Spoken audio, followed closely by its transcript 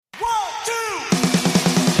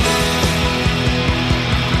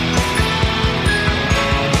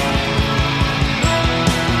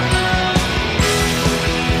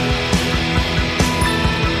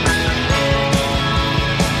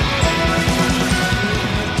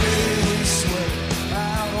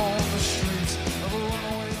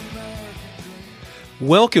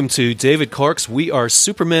Welcome to David Clark's We Are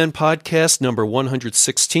Superman podcast number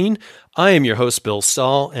 116. I am your host, Bill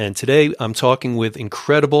Stahl, and today I'm talking with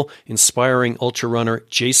incredible, inspiring ultra runner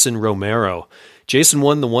Jason Romero. Jason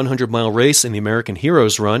won the 100-mile race in the American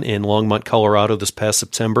Heroes Run in Longmont, Colorado this past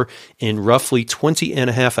September in roughly 20 and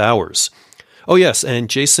a half hours. Oh yes, and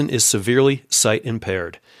Jason is severely sight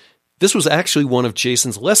impaired. This was actually one of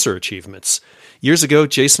Jason's lesser achievements. Years ago,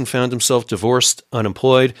 Jason found himself divorced,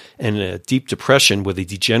 unemployed, and in a deep depression with a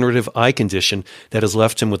degenerative eye condition that has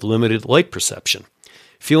left him with limited light perception.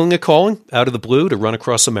 Feeling a calling out of the blue to run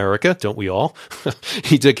across America, don't we all?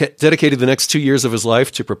 He dedicated the next 2 years of his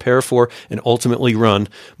life to prepare for and ultimately run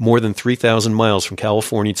more than 3,000 miles from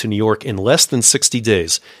California to New York in less than 60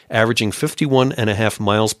 days, averaging 51 and a half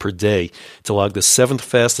miles per day to log the seventh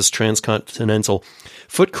fastest transcontinental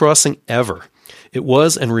foot crossing ever. It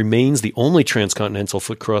was and remains the only transcontinental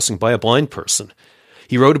foot crossing by a blind person.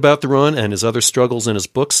 He wrote about the run and his other struggles in his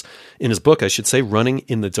book, Running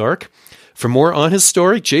in the Dark. For more on his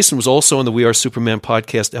story, Jason was also on the We Are Superman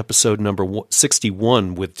podcast episode number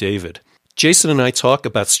 61 with David. Jason and I talk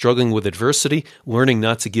about struggling with adversity, learning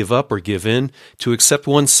not to give up or give in, to accept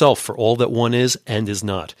oneself for all that one is and is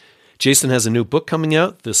not. Jason has a new book coming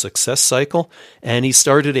out, The Success Cycle, and he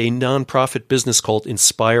started a nonprofit business called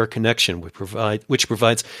Inspire Connection, which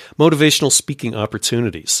provides motivational speaking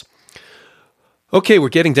opportunities. Okay, we're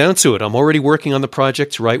getting down to it. I'm already working on the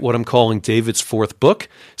project to write what I'm calling David's fourth book.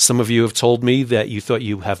 Some of you have told me that you thought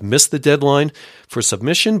you have missed the deadline for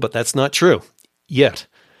submission, but that's not true yet.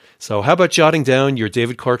 So how about jotting down your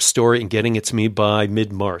David Clark story and getting it to me by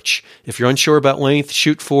mid-March? If you're unsure about length,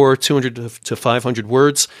 shoot for 200 to 500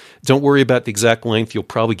 words. Don't worry about the exact length. You'll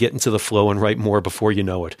probably get into the flow and write more before you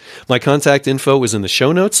know it. My contact info is in the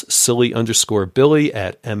show notes,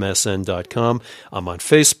 silly_billy@msn.com. I'm on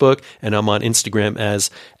Facebook, and I'm on Instagram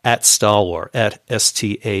as @Stahlor,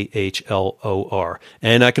 @STAHLOR.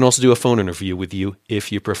 And I can also do a phone interview with you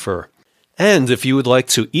if you prefer. And if you would like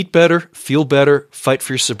to eat better, feel better, fight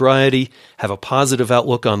for your sobriety, have a positive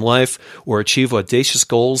outlook on life, or achieve audacious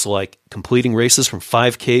goals like completing races from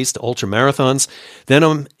 5Ks to ultramarathons, then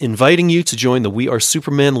I'm inviting you to join the We Are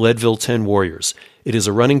Superman Leadville 10 Warriors. It is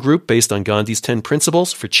a running group based on Gandhi's 10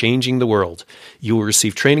 principles for changing the world. You will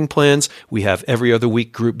receive training plans, we have every other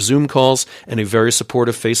week group Zoom calls, and a very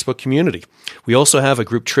supportive Facebook community. We also have a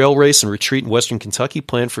group trail race and retreat in Western Kentucky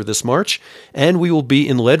planned for this March, and we will be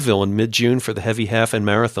in Leadville in mid-June for the Heavy Half and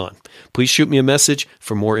Marathon. Please shoot me a message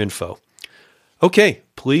for more info. Okay,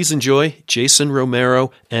 please enjoy Jason Romero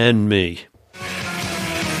and me.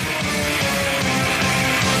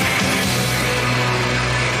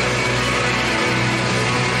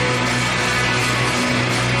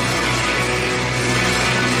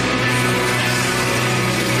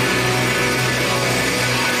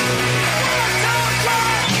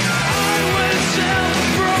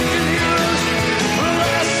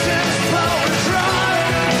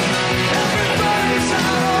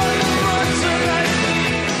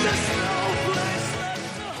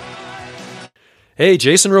 Hey,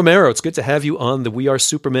 Jason Romero, it's good to have you on the We Are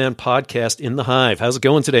Superman podcast in the Hive. How's it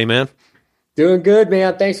going today, man? Doing good,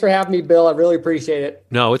 man. Thanks for having me, Bill. I really appreciate it.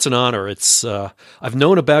 No, it's an honor. I've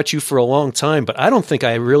known about you for a long time, but I don't think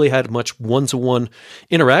I really had much one-to-one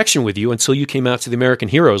interaction with you until you came out to the American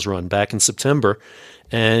Heroes Run back in September,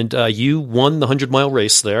 and you won the 100-mile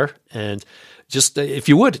race there. And just if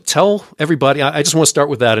you would, tell everybody, I just want to start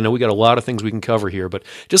with that. I know we got a lot of things we can cover here, but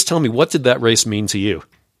just tell me, what did that race mean to you?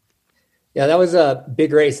 Yeah, that was a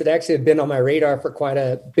big race. It actually had been on my radar for quite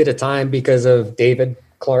a bit of time because of David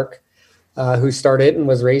Clark, who started and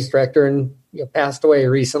was race director and passed away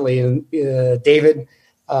recently. And David,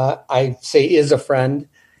 I say, is a friend.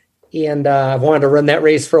 And I wanted to run that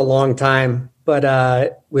race for a long time.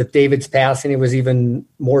 But with David's passing, it was even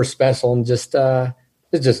more special. And it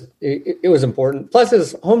was important. Plus,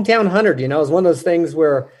 his hometown 100, it was one of those things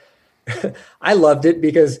where I loved it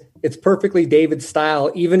because it's perfectly David's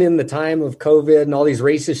style, even in the time of COVID and all these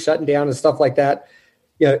races shutting down and stuff like that.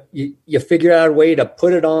 You figure out a way to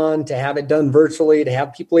put it on, to have it done virtually, to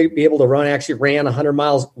have people be able to run. I actually ran 100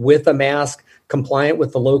 miles with a mask, compliant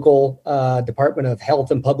with the local Department of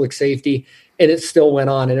Health and Public Safety, and it still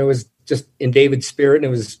went on. And it was just in David's spirit,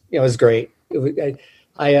 and it was great.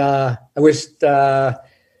 I wish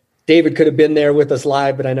David could have been there with us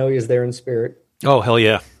live, but I know he was there in spirit. Oh, hell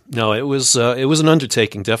yeah. No, it was an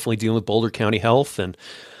undertaking, definitely dealing with Boulder County Health. And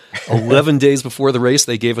 11 days before the race,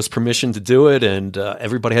 they gave us permission to do it, and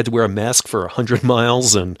everybody had to wear a mask for 100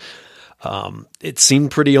 miles. And it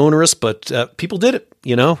seemed pretty onerous, but people did it.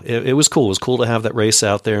 It was cool. It was cool to have that race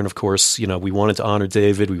out there. And of course, we wanted to honor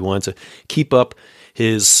David. We wanted to keep up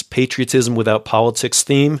his patriotism without politics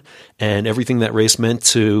theme and everything that race meant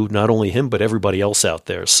to not only him, but everybody else out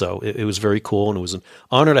there. So it was very cool. And it was an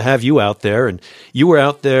honor to have you out there. And you were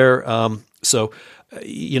out there.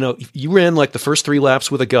 You ran like the first 3 laps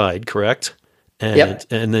with a guide, correct? And, yep.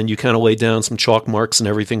 And then you kind of laid down some chalk marks and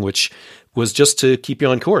everything, which was just to keep you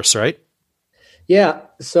on course, right? Yeah.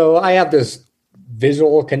 So I have this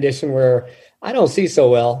visual condition where I don't see so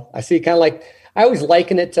well. I see kind of like, I always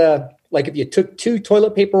liken it to like if you took 2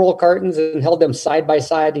 toilet paper roll cartons and held them side by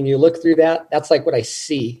side and you look through that, that's like what I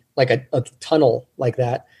see, like a tunnel like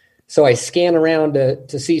that. So I scan around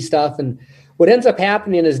to see stuff. And what ends up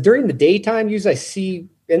happening is during the daytime, usually I see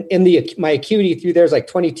my acuity through there is like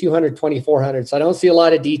 2200, 2400. So I don't see a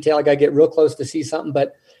lot of detail. I got to get real close to see something,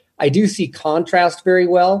 but I do see contrast very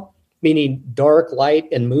well, meaning dark, light,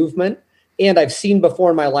 and movement. And I've seen before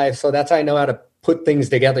in my life, so that's how I know how to put things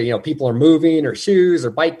together. You know, people are moving or shoes or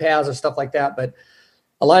bike paths or stuff like that. But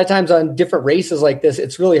a lot of times on different races like this,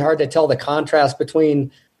 it's really hard to tell the contrast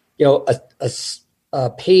between, you know, a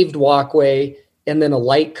paved walkway and then a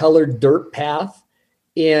light colored dirt path.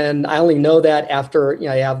 And I only know that after, you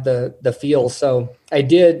know, I have the feel. So I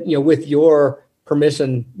did, you know, with your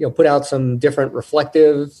permission, you know, put out some different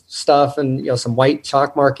reflective stuff and, you know, some white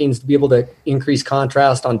chalk markings to be able to increase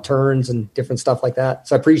contrast on turns and different stuff like that.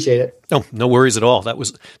 So I appreciate it. Oh, no worries at all.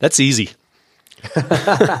 That's easy.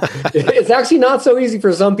 It's actually not so easy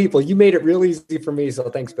for some people. You made it real easy for me. So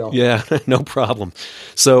thanks, Bill. Yeah, no problem.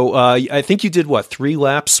 So I think you did 3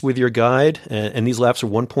 laps with your guide, and these laps are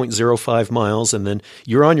 1.05 miles. And then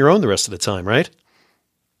you're on your own the rest of the time, right?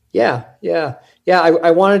 Yeah.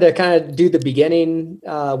 I wanted to kind of do the beginning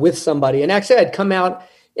with somebody. And actually I'd come out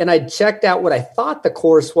and I'd checked out what I thought the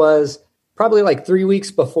course was probably like 3 weeks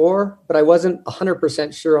before, but I wasn't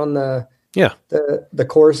 100% sure on the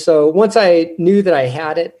course. So once I knew that I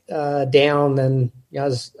had it down, then I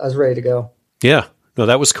was ready to go. Yeah, no,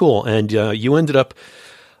 that was cool. And you ended up,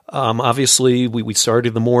 obviously we started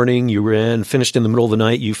in the morning, you ran, finished in the middle of the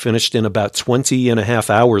night. You finished in about 20 and a half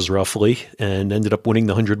hours roughly, and ended up winning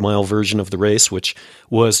the 100-mile version of the race, which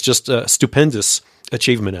was just a stupendous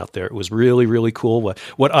achievement out there. It was really, really cool.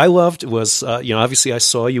 What I loved was, obviously I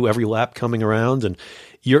saw you every lap coming around, and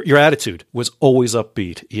your attitude was always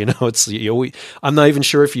upbeat. You know, I'm not even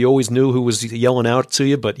sure if you always knew who was yelling out to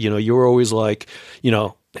you, but you were always like,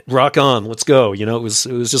 rock on, let's go. It was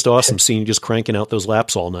just awesome seeing you just cranking out those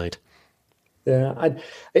laps all night. Yeah,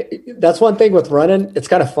 that's one thing with running. It's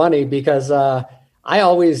kind of funny because I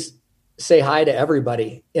always say hi to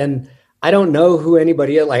everybody, and I don't know who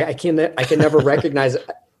anybody is. Like I can never recognize.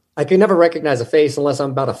 I can never recognize a face unless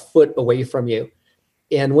I'm about a foot away from you.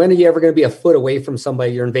 And when are you ever going to be a foot away from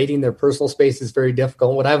somebody? You're invading their personal space is very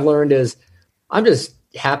difficult. What I've learned is I'm just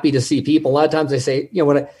happy to see people. A lot of times I say,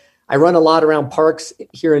 when I run a lot around parks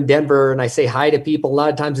here in Denver and I say hi to people, a lot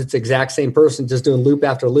of times it's the exact same person just doing loop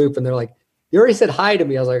after loop. And they're like, you already said hi to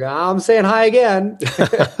me. I was like, I'm saying hi again.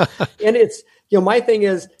 And it's, my thing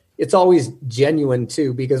is it's always genuine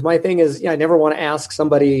too, because my thing is, I never want to ask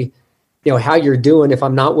somebody, how you're doing if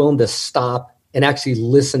I'm not willing to stop and actually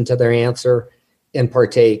listen to their answer and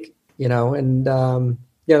partake, and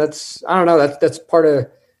that's, I don't know, that's part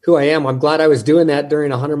of who I am. I'm glad I was doing that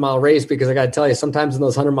during a 100-mile race, because I got to tell you, sometimes in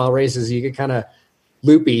those 100-mile races, you get kind of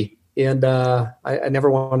loopy, and I never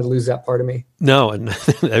wanted to lose that part of me. No, and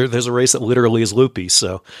there's a race that literally is loopy,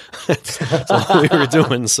 so that's all we were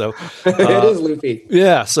doing. So it is loopy.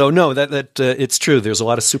 Yeah, so no, that it's true. There's a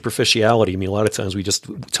lot of superficiality. I mean, a lot of times we just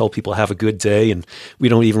tell people have a good day, and we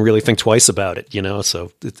don't even really think twice about it.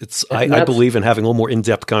 So I believe in having a little more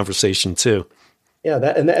in-depth conversation too. Yeah,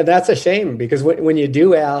 that's a shame, because when you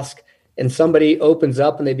do ask and somebody opens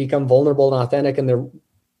up and they become vulnerable and authentic and they're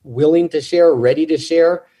willing to share, ready to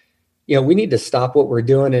share, we need to stop what we're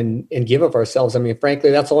doing and give of ourselves. I mean,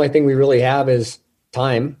 frankly, that's the only thing we really have is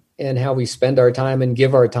time, and how we spend our time and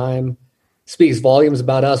give our time speaks volumes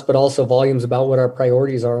about us, but also volumes about what our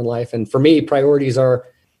priorities are in life. And for me, priorities are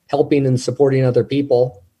helping and supporting other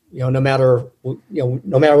people, no matter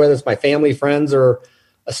whether it's my family, friends, or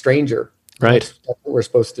a stranger. Right. That's what we're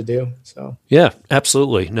supposed to do. So yeah,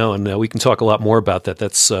 absolutely. No, and we can talk a lot more about that.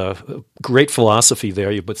 That's great philosophy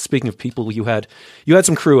there. But speaking of people, you had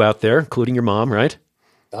some crew out there, including your mom, right?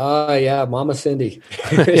 Yeah, Mama Cindy.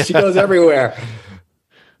 She goes everywhere.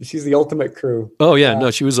 She's the ultimate crew. Oh yeah, no,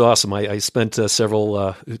 she was awesome. I spent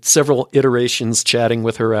several iterations chatting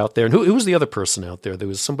with her out there. And who was the other person out there? There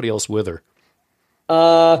was somebody else with her.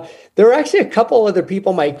 There were actually a couple other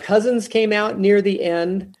people. My cousins came out near the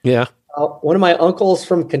end. Yeah. One of my uncles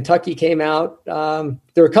from Kentucky came out. There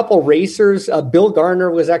were a couple racers. Bill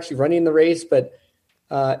Garner was actually running the race, but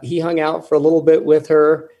He hung out for a little bit with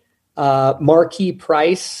her. Marquis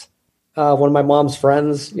Price, one of my mom's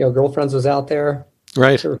friends, girlfriends, was out there.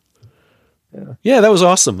 Right. Sure. Yeah, that was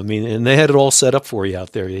awesome. I mean, and they had it all set up for you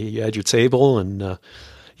out there. You had your table and,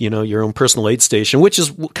 your own personal aid station, which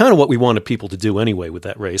is kind of what we wanted people to do anyway with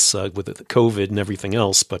that race, with the COVID and everything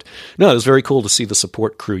else. But no, it was very cool to see the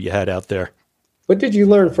support crew you had out there. What did you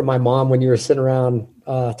learn from my mom when you were sitting around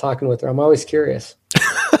talking with her? I'm always curious.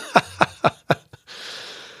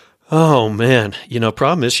 Oh, man.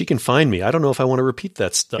 Problem is she can find me. I don't know if I want to repeat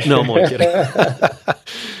that stuff. No, I'm only kidding.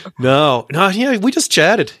 No, yeah, we just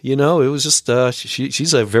chatted. It was just,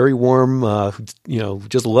 she's a very warm,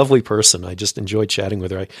 just a lovely person. I just enjoyed chatting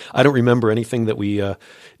with her. I don't remember anything that we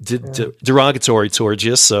did derogatory towards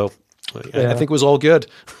you, so I think it was all good.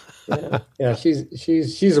 Yeah,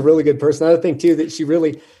 she's a really good person. Another thing too, that she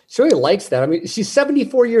really likes that. I mean, she's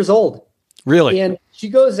 74 years old. Really? And she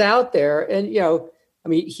goes out there and,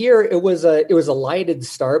 here it was a lighted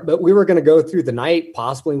start, but we were going to go through the night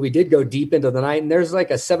possibly. And we did go deep into the night, and there's like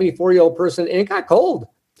a 74-year-old person, and it got cold.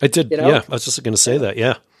 It did. Yeah. I was just going to say that.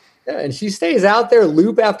 Yeah. Yeah. And she stays out there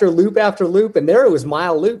loop after loop after loop. And there it was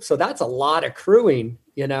mile loop. So that's a lot of crewing,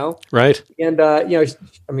 Right. And,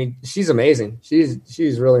 she's amazing.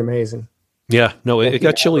 She's really amazing. Yeah. No, it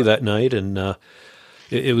got chilly that night, and,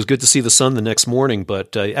 it was good to see the sun the next morning,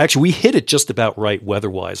 but actually we hit it just about right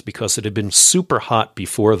weather-wise because it had been super hot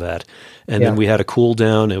before that, and then we had a cool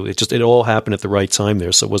down. It all happened at the right time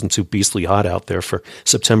there, so it wasn't too beastly hot out there for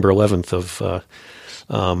September 11th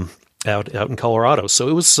of out in Colorado. So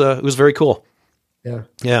it was very cool. Yeah,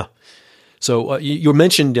 yeah. So you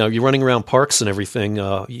mentioned you're running around parks and everything.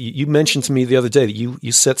 You mentioned to me the other day that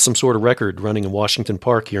you set some sort of record running in Washington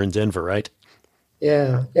Park here in Denver, right?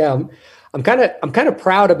 Yeah. I'm kind of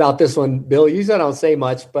proud about this one, Bill. Usually I don't say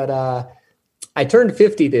much, but I turned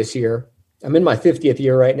 50 this year. I'm in my 50th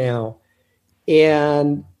year right now,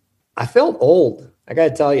 and I felt old. I got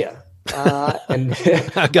to tell you. And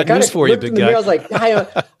I got news for you, big guy. I was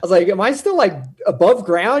like, am I still like above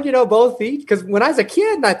ground? Both feet. Because when I was a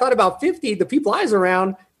kid and I thought about 50, the people I was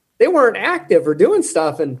around, they weren't active or doing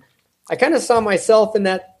stuff, and I kind of saw myself in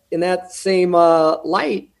that same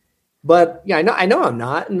light. But yeah, I know I'm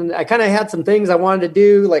not. And I kind of had some things I wanted to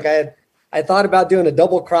do. Like I thought about doing a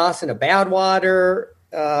double cross in a Badwater,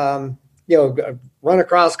 run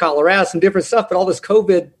across Colorado, some different stuff, but all this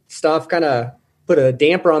COVID stuff kind of put a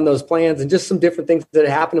damper on those plans and just some different things that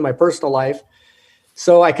happened in my personal life.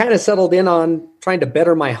 So I kind of settled in on trying to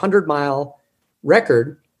better my 100-mile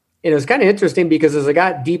record. And it was kind of interesting because as I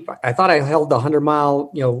got deep, I thought I held the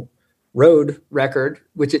 100-mile, road record,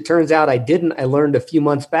 which it turns out I didn't. I learned a few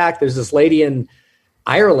months back. There's this lady in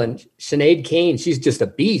Ireland, Sinead Kane. She's just a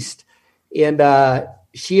beast. And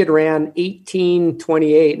she had ran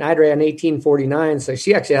 18:28 and I'd ran 18:49. So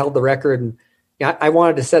she actually held the record. And I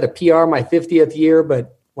wanted to set a PR my 50th year.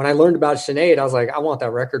 But when I learned about Sinead, I was like, I want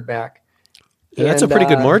that record back. Yeah, that's a pretty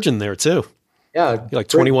good margin there too. Yeah. Like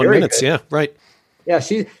 21 minutes. Good. Yeah. Right. Yeah.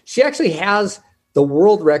 She actually has the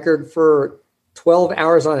world record for 12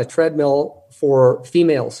 hours on a treadmill for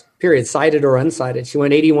females, period, sighted or unsighted. She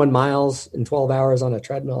went 81 miles in 12 hours on a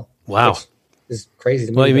treadmill. Wow. Is crazy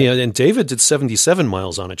to me. Well, and David did 77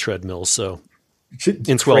 miles on a treadmill, so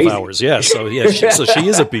in 12 hours. Yeah. So so she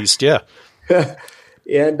is a beast. Yeah.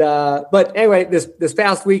 And, but anyway, this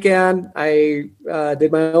past weekend, I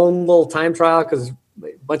did my own little time trial because a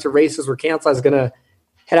bunch of races were canceled. I was going to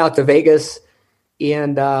head out to Vegas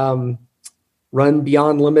and, run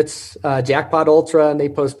Beyond Limits Jackpot Ultra, and they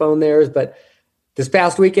postponed theirs. But this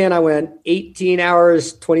past weekend, I went 18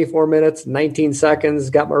 hours, 24 minutes, 19 seconds,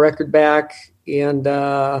 got my record back, and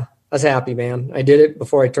I was happy, man. I did it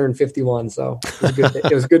before I turned 51, so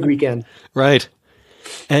it was a good weekend. Right.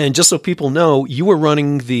 And just so people know, you were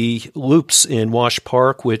running the loops in Wash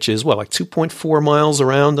Park, which is, like 2.4 miles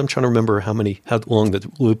around? I'm trying to remember how long the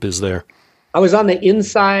loop is there. I was on the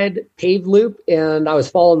inside paved loop, and I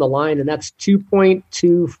was following the line, and that's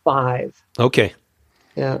 2.25. Okay.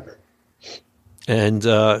 Yeah. And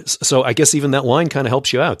so I guess even that line kind of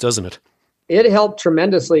helps you out, doesn't it? It helped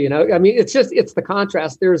tremendously. I mean, it's the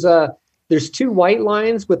contrast. There's two white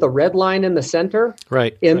lines with a red line in the center.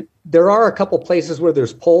 Right. And there are a couple places where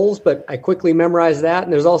there's poles, but I quickly memorized that.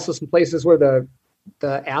 And there's also some places where the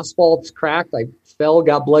asphalt's cracked. I fell,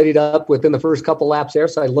 got bloodied up within the first couple laps there.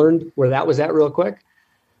 So I learned where that was at real quick.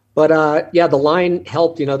 But the line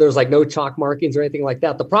helped. There's like no chalk markings or anything like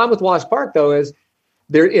that. The problem with Wash Park, though, is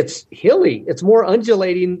it's hilly. It's more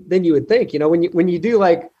undulating than you would think. When you do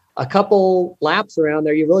like a couple laps around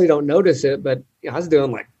there, you really don't notice it. But I was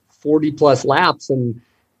doing like 40 plus laps and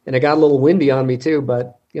it got a little windy on me too.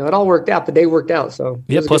 But it all worked out. The day worked out. So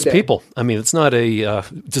yeah, plus people. I mean, it's not a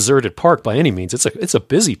deserted park by any means. It's a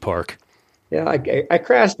busy park. Yeah, I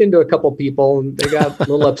crashed into a couple people, and they got a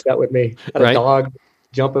little upset with me. Had a dog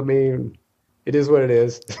jump at me, and it is what it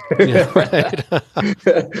is. Yeah, right.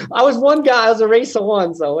 I was one guy. I was a race of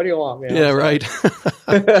one. So what do you want, man? Yeah, right.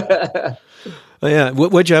 Yeah.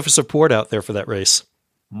 What'd you have for support out there for that race?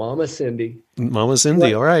 Mama Cindy. Mama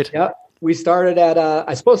Cindy. All right. Yeah. We started at,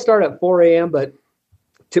 I supposed to start at 4 a.m., but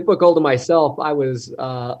typical to myself, I was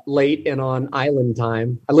late and on island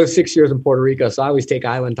time. I lived 6 years in Puerto Rico, so I always take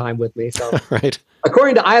island time with me. So right.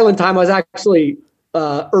 According to island time, I was actually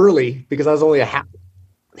early because I was only a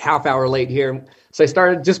half hour late here. So I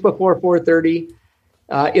started just before 4:30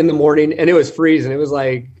 in the morning, and it was freezing. It was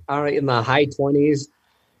like, I don't know, in the high 20s.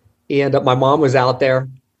 And my mom was out there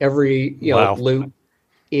every loop.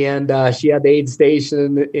 And she had the aid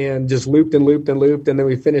station and just looped and looped and looped. And then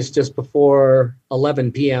we finished just before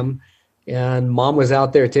 11 p.m. And Mom was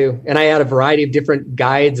out there too. And I had a variety of different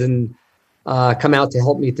guides and come out to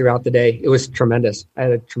help me throughout the day. It was tremendous. I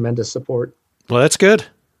had a tremendous support. Well, that's good.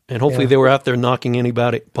 And hopefully they were out there knocking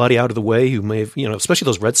anybody out of the way who may have, especially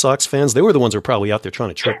those Red Sox fans. They were the ones who were probably out there trying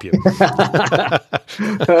to trip you.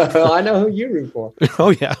 I know who you root for. Oh,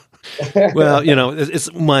 yeah. Well,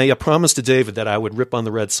 it's my promise to David that I would rip on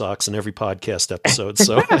the Red Sox in every podcast episode.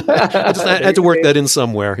 So I had to work that in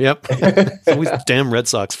somewhere. Yep. Always damn Red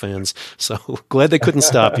Sox fans. So glad they couldn't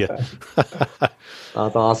stop you. That's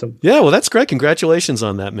awesome. Yeah, well, that's great. Congratulations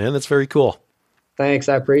on that, man. That's very cool. Thanks.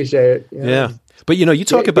 I appreciate it. Yeah. But, you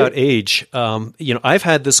talk about age. I've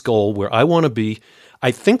had this goal where I want to be, I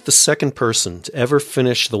think, the second person to ever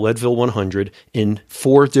finish the Leadville 100 in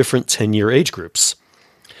 4 different 10-year age groups.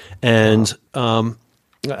 And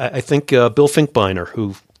I think Bill Finkbeiner,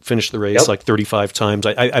 who finished the race like 35 times,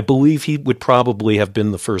 I believe he would probably have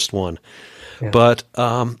been the first one. Yeah. But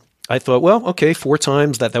I thought, well, okay, 4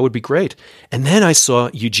 times, that would be great. And then I saw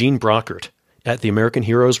Eugene Brockert at the American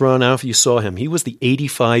Heroes Run. I don't know if you saw him. He was the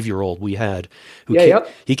 85-year-old we had.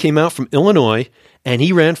 He came out from Illinois, and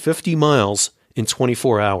he ran 50 miles in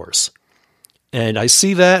 24 hours. And I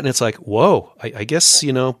see that, and it's like, whoa, I guess,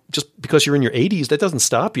 just because you're in your 80s, that doesn't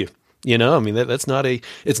stop you. I mean, it's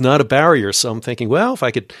not a barrier. So I'm thinking, well, if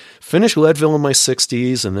I could finish Leadville in my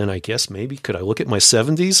 60s, and then I guess maybe could I look at my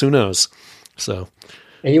 70s? Who knows? So.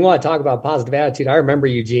 And you want to talk about positive attitude. I remember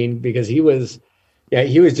Eugene because he was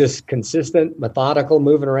just consistent, methodical,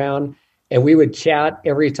 moving around. And we would chat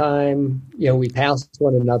every time, we passed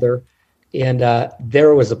one another. And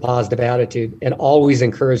there was a positive attitude and always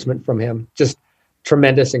encouragement from him. Just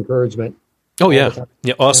tremendous encouragement. Oh, yeah.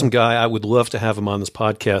 Yeah. Awesome guy. I would love to have him on this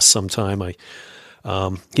podcast sometime.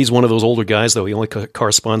 He's one of those older guys, though. He only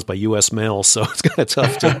corresponds by U.S. mail, so it's kind of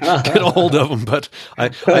tough to get a hold of him. But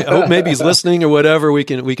I hope maybe he's listening or whatever. We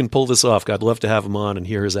can pull this off. I'd love to have him on and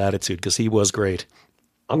hear his attitude because he was great.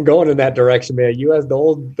 I'm going in that direction, man. U.S. the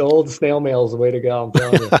old snail mail is the way to go. I'm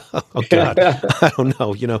telling you. Oh God, I don't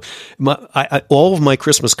know. All of my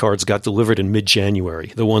Christmas cards got delivered in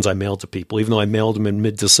mid-January. The ones I mailed to people, even though I mailed them in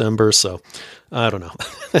mid-December. So I don't know.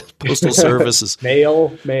 Postal services.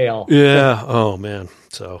 mail. Yeah. Oh man.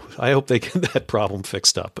 So I hope they get that problem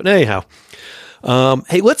fixed up. But anyhow.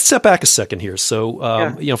 Hey, let's step back a second here. So,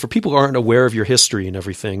 for people who aren't aware of your history and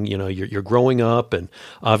everything, you're growing up and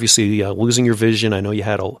obviously losing your vision. I know you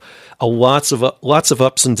had lots of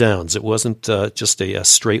ups and downs. It wasn't just a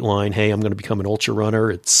straight line. Hey, I'm going to become an ultra runner.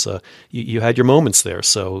 It's you had your moments there.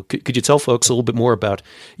 So, could you tell folks a little bit more about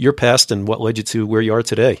your past and what led you to where you are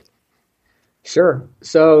today? Sure.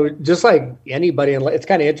 So, just like anybody, it's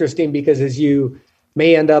kind of interesting because as you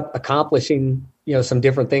may end up accomplishing, some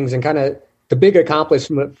different things and kind of. The big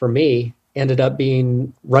accomplishment for me ended up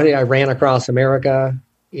being running. I ran across America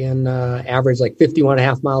in average like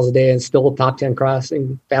 51.5 miles a day and still top 10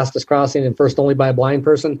 crossing, fastest crossing and first only by a blind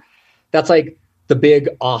person. That's like the big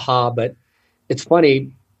aha. But it's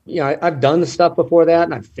funny, I've done the stuff before that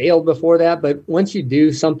and I've failed before that. But once you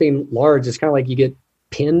do something large, it's kind of like you get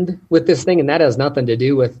pinned with this thing. And that has nothing to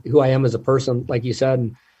do with who I am as a person, like you said.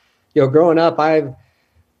 And, growing up,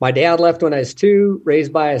 my dad left when I was 2,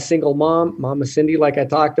 raised by a single mom, Mama Cindy, like I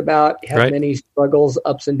talked about, had many struggles,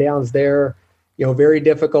 ups and downs there, very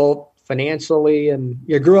difficult financially. And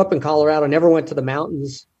grew up in Colorado, never went to the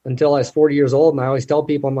mountains until I was 40 years old. And I always tell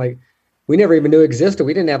people, I'm like, we never even knew it existed.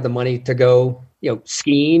 We didn't have the money to go,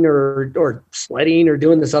 skiing or sledding or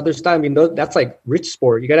doing this other stuff. I mean, that's like rich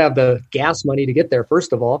sport. You got to have the gas money to get there,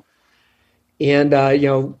 first of all. And,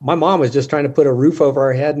 my mom was just trying to put a roof over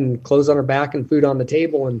our head and clothes on her back and food on the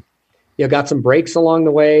table and, got some breaks along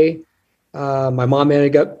the way. My mom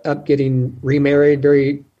ended up getting remarried,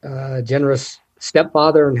 very generous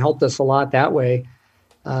stepfather and helped us a lot that way.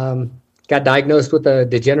 Got diagnosed with a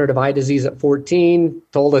degenerative eye disease at 14,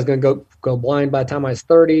 told I was going to go blind by the time I was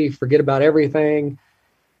 30, forget about everything.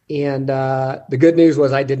 And the good news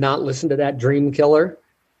was I did not listen to that dream killer.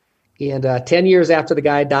 And 10 years after the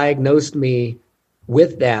guy diagnosed me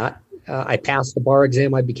with that, I passed the bar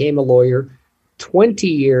exam. I became a lawyer. 20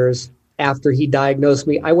 years after he diagnosed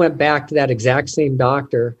me, I went back to that exact same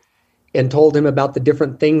doctor and told him about the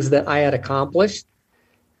different things that I had accomplished.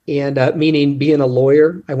 And meaning being a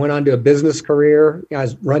lawyer, I went on to a business career. I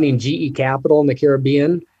was running GE Capital in the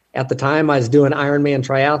Caribbean. At the time, I was doing Ironman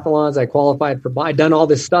triathlons. I qualified for, I'd done all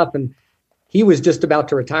this stuff. And he was just about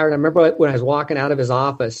to retire. And I remember when I was walking out of his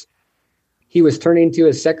office, he was turning to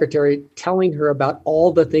his secretary, telling her about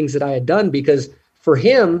all the things that I had done, because for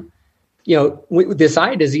him, this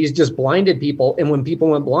eye disease just blinded people. And when people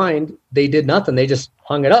went blind, they did nothing. They just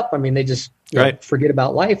hung it up. I mean, they just forget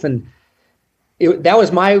about life. And that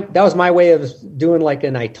was my way of doing like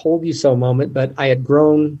an I told you so moment, but I had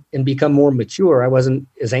grown and become more mature. I wasn't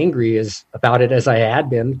as angry about it as I had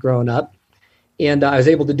been growing up. And I was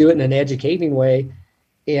able to do it in an educating way.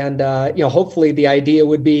 And, hopefully the idea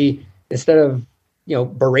would be, instead of,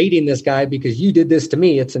 berating this guy because you did this to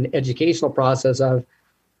me, it's an educational process of,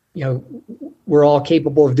 we're all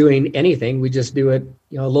capable of doing anything. We just do it,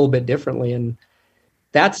 a little bit differently. And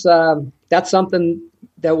that's something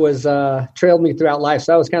that was trailed me throughout life.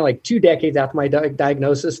 So that was kind of like 2 decades after my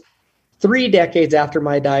diagnosis, 3 decades after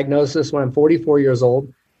my diagnosis, when I'm 44 years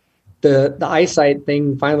old, the eyesight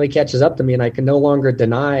thing finally catches up to me, and I can no longer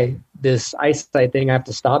deny this eyesight thing. I have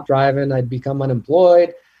to stop driving. I'd become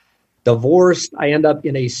unemployed, divorced. I end up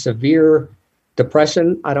in a severe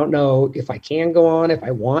depression. I don't know if I can go on, if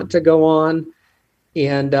I want to go on.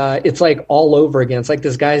 And it's like all over again. It's like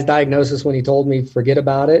this guy's diagnosis when he told me, forget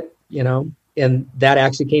about it, and that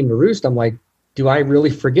actually came to roost. I'm like, do I really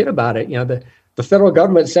forget about it? The federal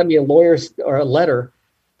government sent me a letter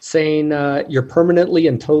saying you're permanently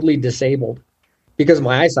and totally disabled because of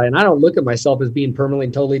my eyesight. And I don't look at myself as being permanently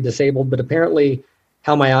and totally disabled, but apparently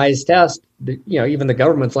how my eyes test, even the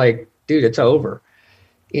government's like, dude, it's over.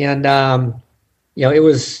 And, it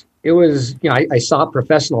was, I sought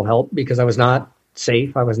professional help because I was not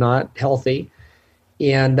safe. I was not healthy.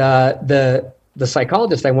 And the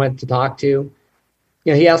psychologist I went to talk to,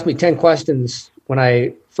 he asked me 10 questions when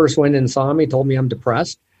I first went and saw him. He told me I'm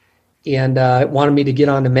depressed and wanted me to get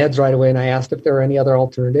on the meds right away. And I asked if there were any other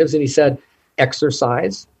alternatives. And he said,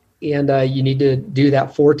 exercise. And you need to do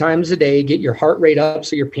that 4 times a day, get your heart rate up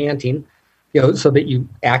so you're panting, so that you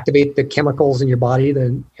activate the chemicals in your body,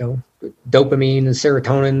 the dopamine and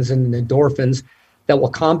serotonins and endorphins that will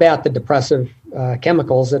combat the depressive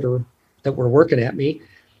chemicals that were working at me.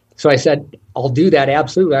 So I said, I'll do that.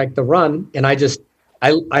 Absolutely. I like to run. And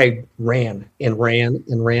I ran and ran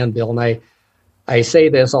and ran, Bill. And I say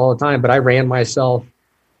this all the time, but I ran myself,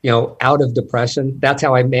 out of depression. That's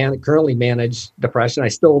how I currently manage depression. I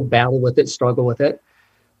still battle with it, struggle with it,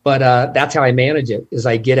 but that's how I manage it, is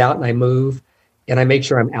I get out and I move and I make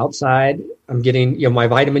sure I'm outside. I'm getting, my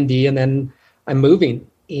vitamin D, and then I'm moving.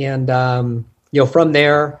 And, from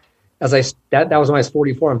there, that was when I was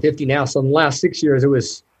 44, I'm 50 now. So in the last 6 years, it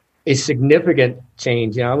was a significant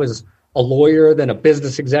change. I was a lawyer, then a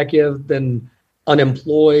business executive, then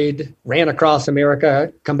unemployed, ran across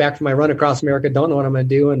America, come back from my run across America, don't know what I'm going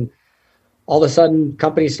to do. And all of a sudden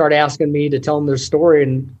companies start asking me to tell them their story.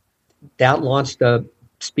 And that launched a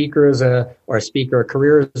career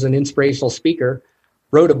as an inspirational speaker,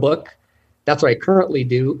 wrote a book. That's what I currently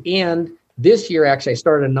do. And this year, actually, I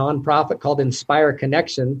started a nonprofit called Inspire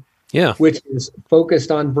Connection, which is focused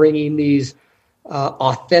on bringing these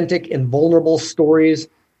authentic and vulnerable stories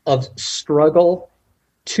of struggle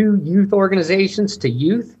to youth organizations, to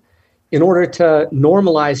youth, in order to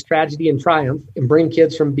normalize tragedy and triumph and bring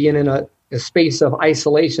kids from being in a space of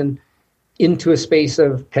isolation into a space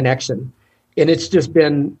of connection. And it's just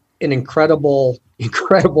been an incredible,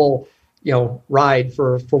 ride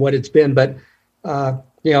for what it's been. But,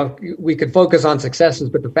 we could focus on successes,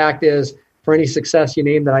 but the fact is, for any success you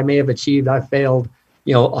name that I may have achieved, I've failed,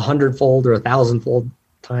 100-fold or 1,000-fold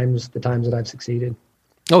times the times that I've succeeded.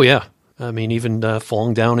 Oh, yeah. I mean, even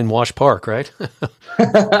falling down in Wash Park, right?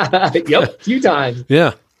 Yep, a few times.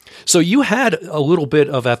 Yeah. So you had a little bit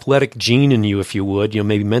of athletic gene in you, if you would,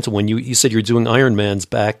 maybe mental. When you said you're doing Ironmans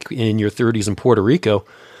back in your 30s in Puerto Rico.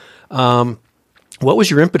 What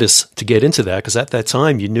was your impetus to get into that? Because at that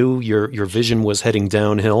time, you knew your vision was heading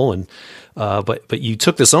downhill, and but you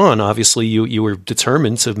took this on. Obviously, you were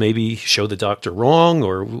determined to maybe show the doctor wrong,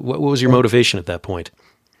 or what was your motivation at that point?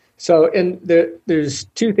 So, and there's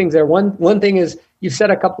 2 things there. One thing is, you've said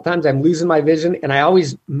a couple times, I'm losing my vision. And I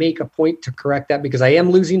always make a point to correct that because I am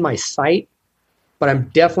losing my sight, but I'm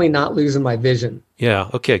definitely not losing my vision. Yeah.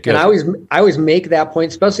 Okay, good. And I always make that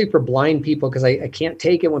point, especially for blind people, because I can't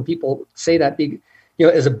take it when people say that.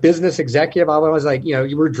 As a business executive, I was like,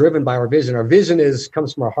 you were driven by our vision. Our vision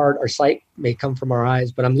comes from our heart. Our sight may come from our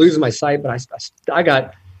eyes, but I'm losing my sight, but I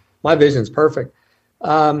got my vision's perfect.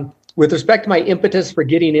 With respect to my impetus for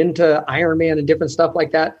getting into Ironman and different stuff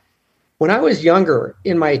like that, when I was younger,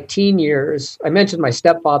 in my teen years, I mentioned my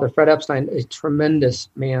stepfather, Fred Epstein, a tremendous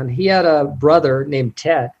man. He had a brother named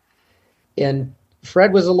Ted, and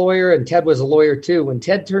Fred was a lawyer and Ted was a lawyer too. When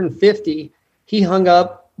Ted turned 50, he hung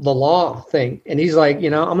up the law thing. And he's like,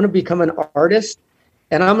 I'm going to become an artist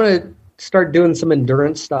and I'm going to start doing some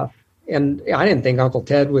endurance stuff. And I didn't think Uncle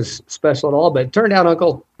Ted was special at all, but it turned out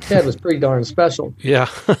Uncle Ted was pretty darn special. Yeah.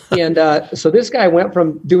 And so this guy went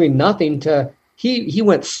from doing nothing to, he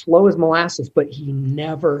went slow as molasses, but he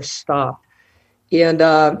never stopped. And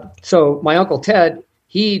so my Uncle Ted,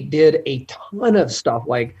 he did a ton of stuff.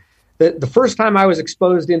 Like the first time I was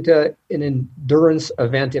exposed into an endurance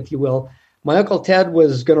event, if you will, my Uncle Ted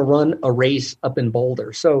was going to run a race up in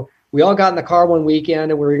Boulder. So we all got in the car one weekend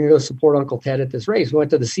and we were going to go support Uncle Ted at this race. We went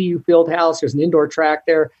to the CU Field House. There's an indoor track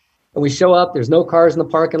there. And we show up. There's no cars in the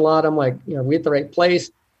parking lot. I'm like, we at the right place.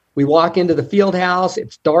 We walk into the field house.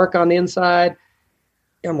 It's dark on the inside.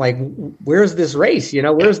 And I'm like, where's this race?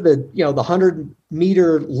 Where's the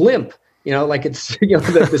 100-meter limp? Like it's,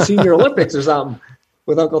 the Senior Olympics or something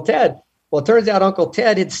with Uncle Ted. Well, it turns out Uncle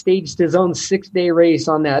Ted had staged his own 6-day race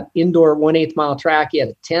on that indoor 1/8 mile track. He had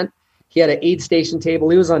a tent. He had an aid-station table.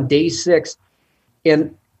 He was on day 6.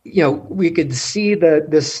 And, we could see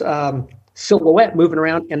this silhouette moving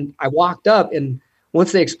around. And I walked up, and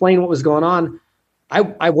once they explained what was going on,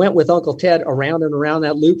 I went with Uncle Ted around and around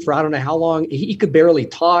that loop for I don't know how long. He could barely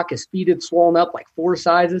talk. His feet had swollen up like 4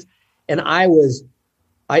 sizes. And I'm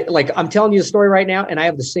telling you a story right now, and I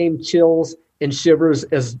have the same chills and shivers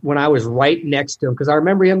as when I was right next to him. Because I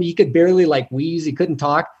remember him, he could barely wheeze. He couldn't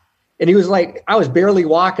talk. And he was like, I was barely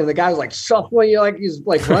walking. The guy was like shuffling, like he's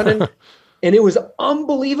like running. And it was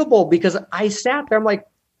unbelievable because I sat there. I'm like,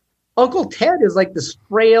 Uncle Ted is like this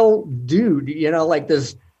frail dude, like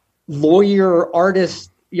this lawyer,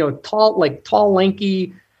 artist, tall,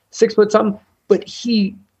 lanky, 6 foot something. But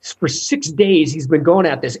for 6 days, he's been going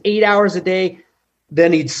at this 8 hours a day.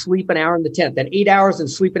 Then he'd sleep an hour in the tent, then 8 hours and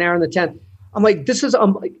sleep an hour in the tent. I'm like, this is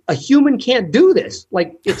a human can't do this.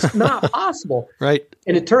 Like, it's not possible. Right.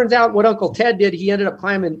 And it turns out what Uncle Ted did, he ended up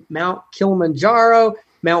climbing Mount Kilimanjaro,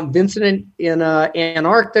 Mount Vincent in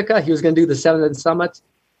Antarctica. He was going to do the 7 summits.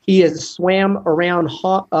 He has swam around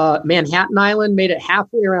Manhattan Island, made it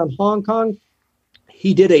halfway around Hong Kong.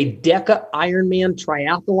 He did a DECA Ironman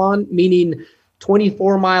triathlon, meaning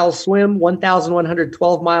 24-mile swim,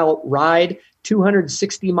 1,112-mile ride,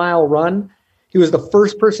 260-mile run. He was the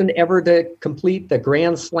first person ever to complete the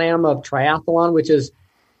Grand Slam of triathlon, which is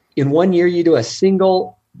in 1 year you do a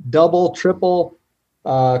single, double, triple,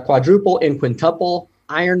 quadruple, and quintuple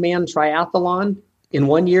Ironman triathlon in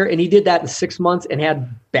 1 year. And he did that in 6 months and had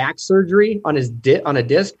back surgery on on a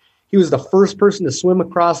disc. He was the first person to swim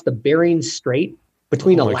across the Bering Strait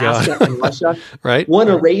between Alaska and Russia. Right. Won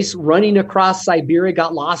a race running across Siberia,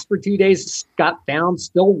 got lost for 2 days, got found,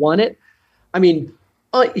 still won it. I mean,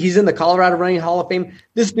 he's in the Colorado Running Hall of Fame.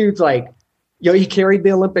 This dude's like, he carried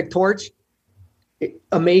the Olympic torch.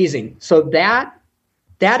 Amazing. So that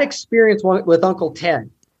experience with Uncle Ted,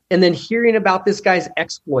 and then hearing about this guy's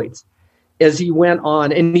exploits as he went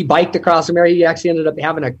on, and he biked across America. He actually ended up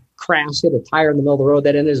having a crash, hit a tire in the middle of the road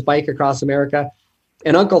that ended his bike across America.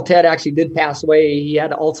 And Uncle Ted actually did pass away. He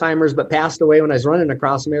had Alzheimer's, but passed away when I was running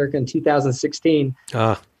across America in 2016.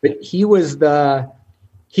 But he was the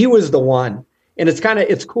one. And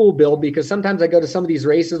it's cool, Bill, because sometimes I go to some of these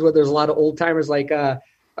races where there's a lot of old timers, like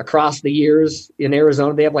across the years in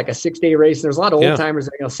Arizona. They have like a 6-day race. And there's a lot of old timers,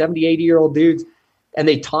 70, 80-year-old dudes. And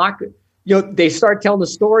they talk, they start telling the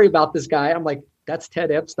story about this guy. I'm like, that's Ted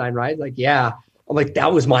Epstein, right? Like, yeah. I'm like,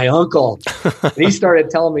 that was my uncle. And he started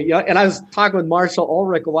telling me, and I was talking with Marshall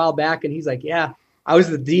Ulrich a while back, and he's like, yeah, I was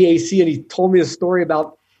the DAC. And he told me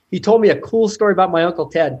a cool story about my Uncle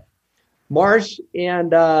Ted. Marsh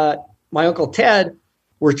and my Uncle Ted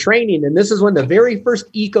were training, and this is when the very first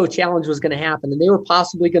Eco Challenge was going to happen, and they were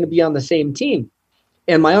possibly going to be on the same team.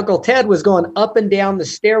 And my Uncle Ted was going up and down the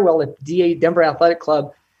stairwell at DA Denver Athletic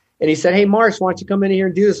Club, and he said, hey, Marsh, why don't you come in here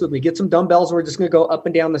and do this with me? Get some dumbbells, and we're just going to go up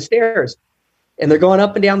and down the stairs. And they're going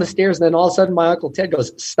up and down the stairs, and then all of a sudden my Uncle Ted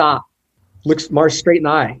goes, stop, looks Marsh straight in the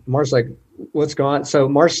eye. Marsh's like, what's going on? So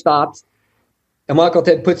Marsh stops, and my Uncle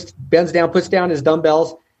Ted bends down, puts down his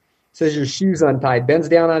dumbbells, says your shoe's untied, bends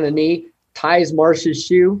down on a knee, ties Marsh's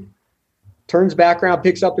shoe, turns back around,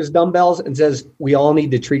 picks up his dumbbells, and says, we all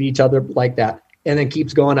need to treat each other like that, and then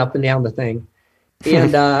keeps going up and down the thing.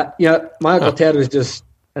 And, my Uncle Ted was just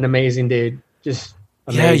an amazing dude. Just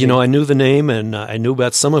amazing. Yeah, I knew the name, and I knew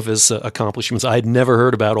about some of his accomplishments. I had never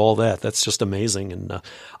heard about all that. That's just amazing. And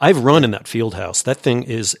I've run in that field house. That thing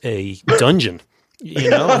is a dungeon.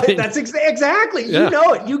 That's exactly. Yeah. You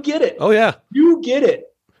know it. You get it. Oh, yeah. You get it.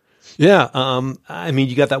 Yeah.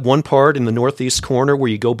 You got that one part in the northeast corner where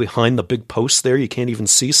you go behind the big post there. You can't even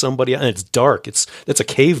see somebody, and it's dark. That's a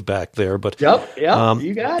cave back there. But yep,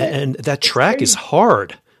 you got it. And that track is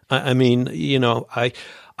hard. I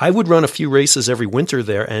would run a few races every winter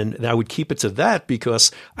there, and I would keep it to that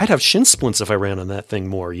because I'd have shin splints if I ran on that thing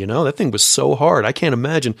more. That thing was so hard. I can't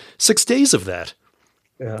imagine 6 days of that.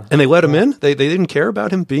 Yeah. And they let him in? They didn't care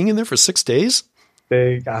about him being in there for 6 days?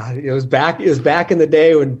 It was back in the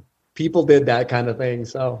day when people did that kind of thing.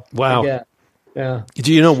 So wow. Yeah.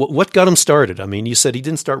 Do you know what got him started? I mean, you said he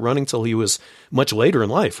didn't start running till he was much later in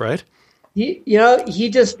life, right? He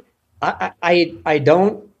just I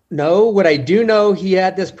don't know. What I do know, he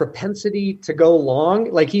had this propensity to go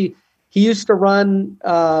long. Like he used to run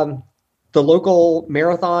the local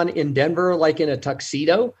marathon in Denver, like in a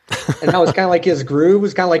tuxedo. And that was kind of like his groove,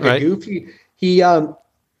 was kind of like right. A goof. He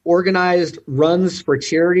organized runs for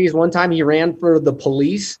charities. One time he ran for the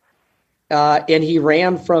police, and he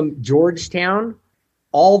ran from Georgetown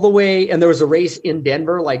all the way. And there was a race in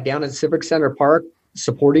Denver, like down at Civic Center Park,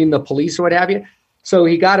 supporting the police or what have you. So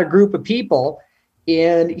he got a group of people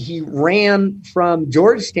and he ran from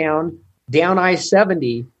Georgetown down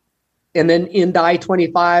I-70 and then into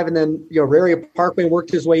I-25 and then Rarier Parkway,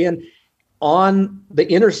 worked his way in on the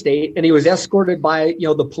interstate, and he was escorted by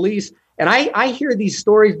the police. And I hear these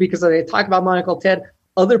stories because I talk about my Uncle Ted.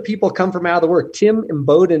 Other people come from out of the work. Tim and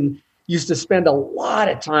Bowden used to spend a lot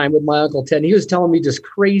of time with my Uncle Ted, and he was telling me just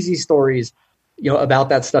crazy stories about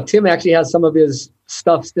that stuff. Tim actually has some of his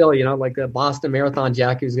stuff still, like the Boston Marathon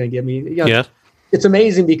jacket he was going to give me. Yeah. It's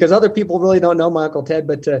amazing because other people really don't know my Uncle Ted,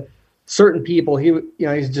 but to certain people,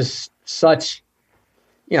 he's just such,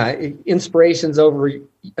 inspiration's over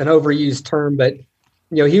an overused term, but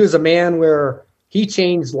he was a man where he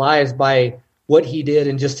changed lives by what he did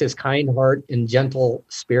and just his kind heart and gentle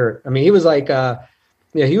spirit. I mean, he was like,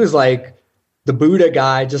 he was like the Buddha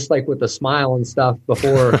guy, just like with a smile and stuff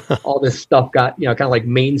before all this stuff got, kind of like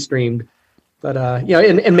mainstreamed. But,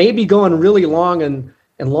 and maybe going really long and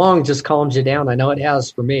long just calms you down. I know it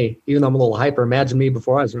has for me, even though I'm a little hyper. Imagine me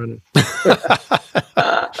before I was running.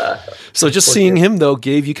 So just seeing him, though,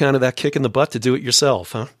 gave you kind of that kick in the butt to do it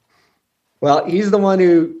yourself, huh? Well, he's the one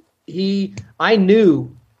who I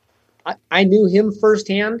knew him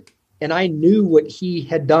firsthand, and I knew what he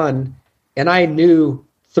had done, and I knew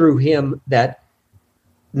through him that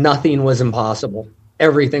nothing was impossible.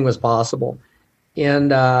 Everything was possible.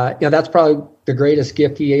 And, that's probably the greatest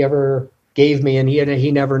gift he ever gave me, and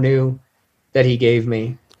he never knew that he gave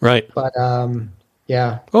me. Right. But,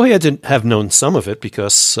 yeah. Well, he had to have known some of it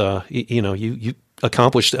because, you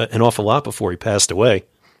accomplished an awful lot before he passed away.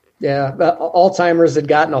 Yeah. Alzheimer's had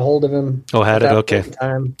gotten a hold of him. Oh, had it? Okay.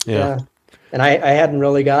 Time. Yeah. And I hadn't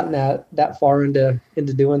really gotten that far into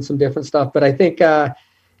doing some different stuff, but I think,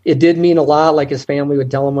 it did mean a lot. Like his family would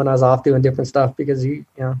tell him when I was off doing different stuff because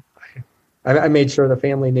I made sure the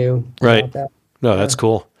family knew. Right. About that. No, that's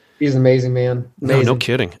cool. He's an amazing man. Amazing. No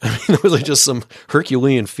kidding. I mean, those are just some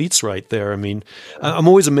Herculean feats right there. I mean, I'm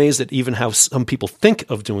always amazed at even how some people think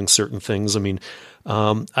of doing certain things. I mean,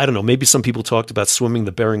 I don't know, maybe some people talked about swimming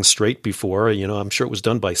the Bering Strait before. I'm sure it was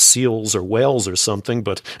done by seals or whales or something,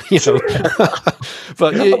 but,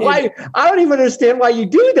 but why? I don't even understand why you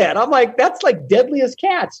do that. I'm like, that's like deadliest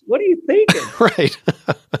cats. What are you thinking? Right.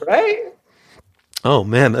 Right? Oh,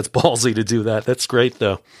 man, that's ballsy to do that. That's great,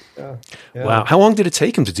 though. Yeah. Wow. How long did it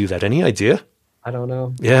take him to do that? Any idea? I don't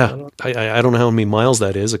know. Yeah. I don't know how many miles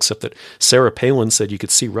that is, except that Sarah Palin said you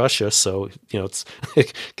could see Russia. So, it's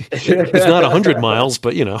not 100 miles,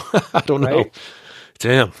 but, I don't know. Right?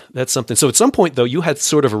 Damn, that's something. So at some point, though, you had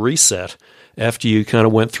sort of a reset after you kind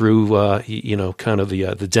of went through, kind of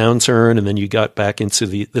the downturn, and then you got back into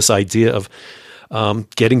this idea of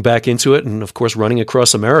getting back into it, and of course, running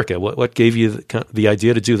across America. What gave you the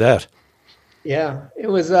idea to do that? Yeah, it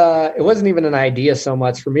was. It wasn't even an idea so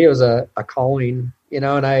much for me. It was a calling,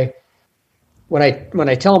 And when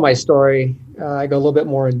I tell my story, I go a little bit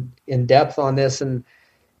more in depth on this, and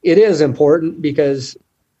it is important because,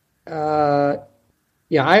 I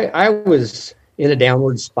was in a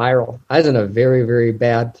downward spiral. I was in a very, very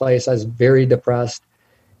bad place. I was very depressed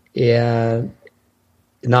and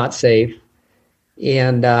not safe.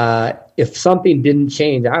 And if something didn't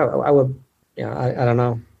change, I would, I don't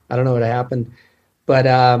know. I don't know what happened, but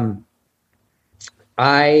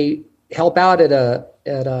I help out at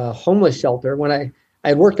a homeless shelter when I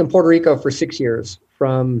had worked in Puerto Rico for 6 years,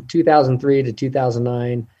 from 2003 to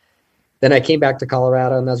 2009. Then I came back to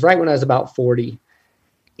Colorado, and that's right when I was about 40.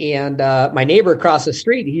 And my neighbor across the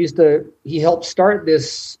street, he helped start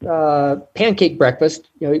this pancake breakfast.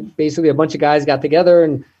 Basically a bunch of guys got together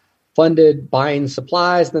and funded buying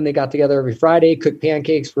supplies. Then they got together every Friday, cooked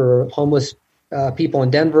pancakes for homeless people in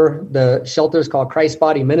Denver. The shelter is called Christ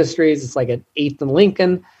Body Ministries. It's like at 8th and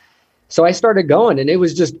Lincoln. So I started going, and it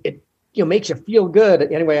was just, it makes you feel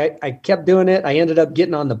good. Anyway, I kept doing it. I ended up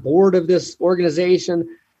getting on the board of this organization,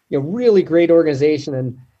 really great organization.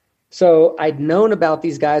 And so I'd known about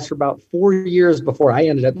these guys for about 4 years before I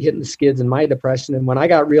ended up hitting the skids in my depression. And when I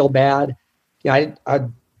got real bad, I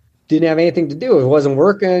didn't have anything to do. It wasn't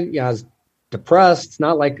working. I was depressed. It's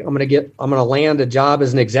not like I'm going to land a job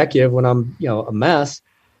as an executive when I'm, a mess.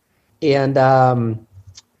 And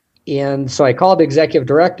so I called the executive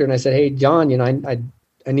director and I said, "Hey, John, I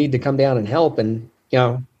need to come down and help." And,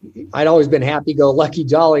 I'd always been happy-go-lucky,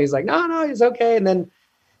 jolly. He's like, no, he's okay. And then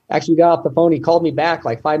actually got off the phone. He called me back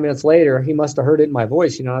like 5 minutes later. He must have heard it in my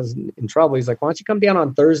voice. I was in trouble. He's like, "Why don't you come down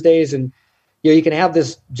on Thursdays and, you can have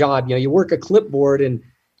this job. You work a clipboard and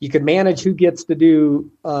you could manage who gets to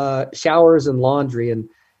do showers and laundry." And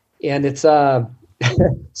it's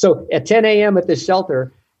so at 10 a.m. at this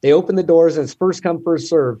shelter, they open the doors and it's first come, first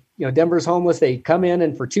serve. Denver's homeless. They come in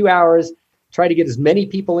and for 2 hours, try to get as many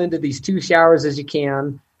people into these 2 showers as you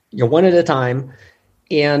can, one at a time.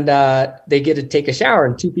 And they get to take a shower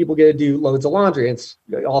and 2 people get to do loads of laundry. It's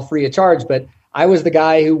all free of charge. But I was the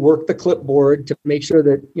guy who worked the clipboard to make sure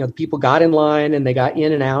that, the people got in line and they got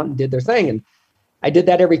in and out and did their thing. And I did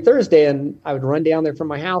that every Thursday, and I would run down there from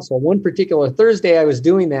my house. Well, one particular Thursday I was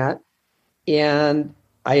doing that, and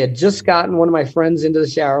I had just gotten one of my friends into the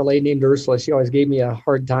shower, a lady named Ursula. She always gave me a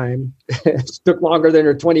hard time. It took longer than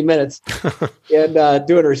her 20 minutes and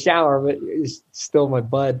doing her shower, but it's still my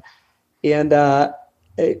bud. And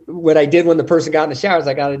what I did when the person got in the shower is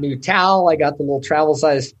I got a new towel. I got the little travel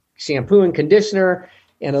size shampoo and conditioner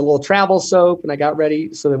and a little travel soap. And I got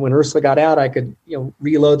ready so that when Ursula got out, I could,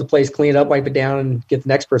 reload the place, clean it up, wipe it down, and get the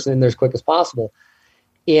next person in there as quick as possible.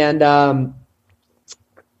 And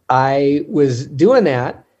I was doing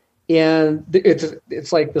that. And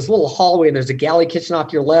it's like this little hallway, and there's a galley kitchen off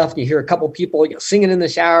to your left. And you hear a couple people singing in the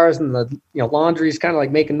showers, and the laundry is kind of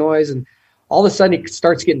like making noise. And all of a sudden, it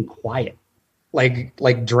starts getting quiet,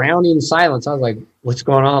 like drowning silence. I was like, "What's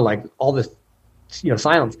going on?" Like all this,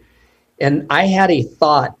 silence. And I had a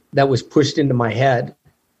thought that was pushed into my head,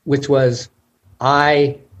 which was,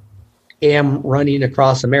 "I am running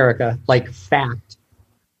across America," like fact.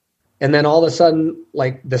 And then all of a sudden,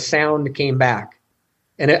 like the sound came back.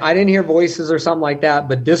 And I didn't hear voices or something like that,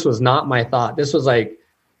 but this was not my thought. This was like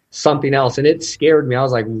something else. And it scared me. I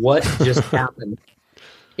was like, what just happened?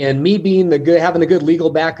 And me being having the good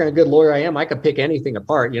legal background, a good lawyer I am, I could pick anything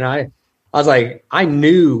apart. I was like, I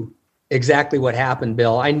knew exactly what happened,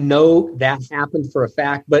 Bill. I know that happened for a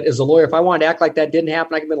fact. But as a lawyer, if I wanted to act like that didn't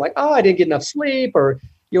happen, I could be like, "Oh, I didn't get enough sleep," or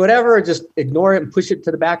whatever, or just ignore it and push it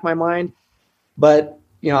to the back of my mind. But,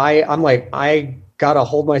 I'm like, I got to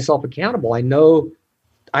hold myself accountable. I know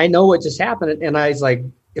what just happened. And I was like,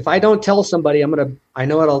 if I don't tell somebody, I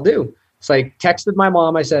know what I'll do. So I texted my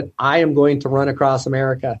mom. I said, "I am going to run across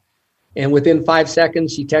America." And within 5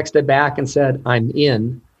 seconds, she texted back and said, "I'm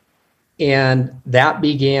in." And that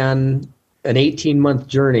began an 18-month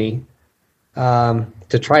journey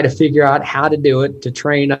to try to figure out how to do it, to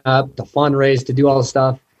train up, to fundraise, to do all the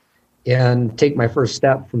stuff, and take my first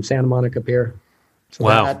step from Santa Monica Pier. So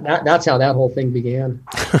wow. That's how that whole thing began.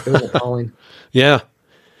 It was a calling. Yeah.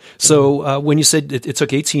 So when you said it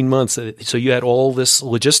took 18 months, so you had all this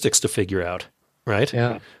logistics to figure out, right?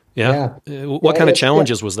 Yeah. What kind of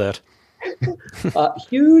challenges was that?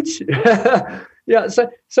 Huge. Yeah. So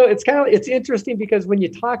it's interesting because when you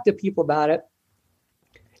talk to people about it,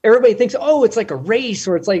 everybody thinks, oh, it's like a race,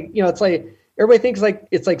 or it's like, everybody thinks like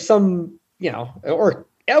it's like some, or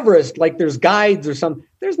Everest, like there's guides or something.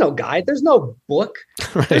 There's no guide. There's no book.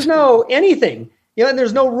 Right. There's no anything. And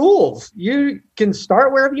there's no rules. You can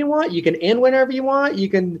start wherever you want. You can end whenever you want. You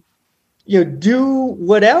can, do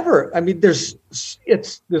whatever. I mean,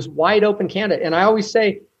 it's this wide open canvas. And I always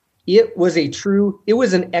say it was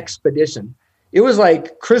an expedition. It was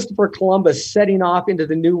like Christopher Columbus setting off into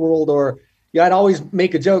the New World, or I'd always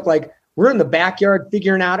make a joke like, we're in the backyard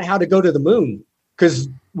figuring out how to go to the moon, because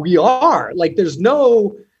we are. Like there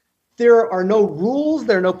are no rules,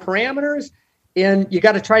 there are no parameters, and you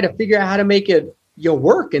got to try to figure out how to make it,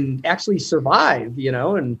 work and actually survive,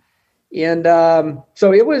 and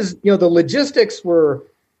so it was, the logistics were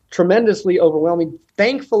tremendously overwhelming.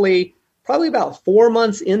 Thankfully, probably about 4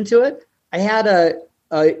 months into it, I had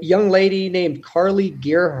a young lady named Carly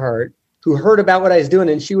Gerhardt who heard about what I was doing,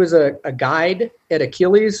 and she was a guide at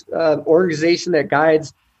Achilles, organization that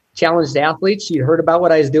guides challenged athletes. She'd heard about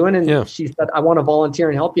what I was doing, and she said, I want to volunteer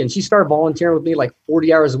and help you. And she started volunteering with me like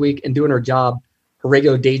 40 hours a week and doing her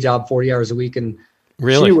regular day job, 40 hours a week. And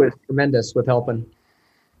really? She was tremendous with helping.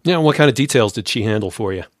 Yeah. What kind of details did she handle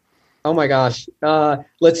for you? Oh my gosh.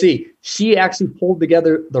 Let's see. She actually pulled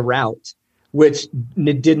together the route, which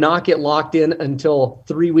did not get locked in until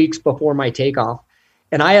 3 weeks before my takeoff.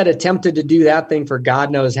 And I had attempted to do that thing for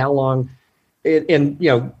God knows how long. And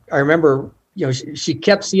I remember, she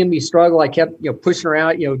kept seeing me struggle. I kept, pushing her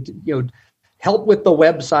out, help with the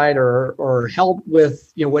website or help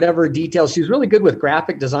with, whatever details. She was really good with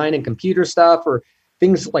graphic design and computer stuff, or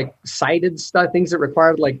things like cited stuff, things that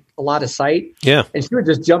required like a lot of sight. Yeah. And she would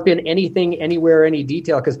just jump in anything, anywhere, any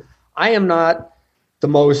detail. Cause I am not the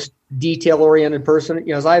most detail oriented person.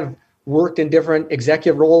 As I've worked in different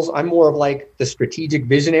executive roles, I'm more of like the strategic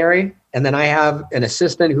visionary. And then I have an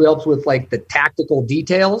assistant who helps with like the tactical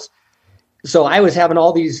details. So I was having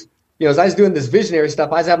all these, as I was doing this visionary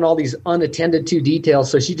stuff, I was having all these unattended to details.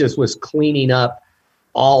 So she just was cleaning up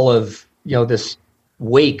all of, this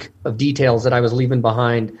wake of details that I was leaving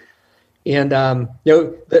behind. And,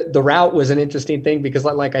 the route was an interesting thing because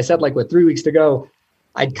like I said, like with 3 weeks to go,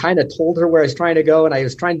 I'd kind of told her where I was trying to go. And I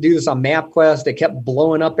was trying to do this on MapQuest. It kept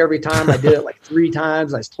blowing up every time. I did it like 3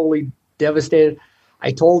 times. I was totally devastated.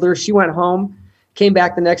 I told her. She went home, came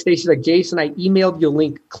back the next day. She's like, Jason, I emailed you a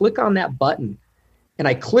link. Click on that button. And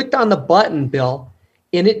I clicked on the button, Bill,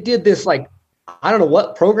 and it did this, like, I don't know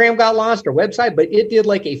what program got launched or website, but it did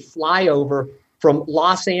like a flyover from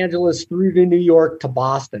Los Angeles through to New York to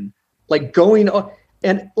Boston, like going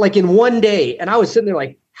and like in one day. And I was sitting there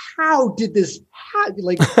like, how did this happen?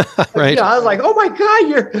 Like, right. I was like, oh my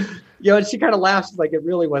God, and she kind of laughs like it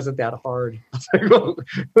really wasn't that hard. It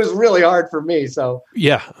was really hard for me. So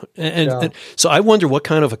yeah. And so I wonder what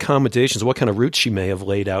kind of accommodations, what kind of routes she may have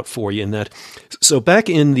laid out for you in that. So back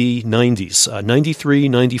in the 90s, 93,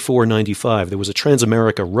 94, 95, there was a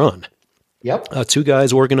Transamerica run. Yep. 2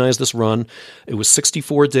 guys organized this run. It was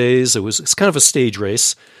 64 days. It's kind of a stage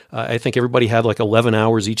race. I think everybody had like 11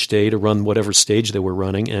 hours each day to run whatever stage they were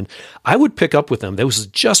running. And I would pick up with them. That was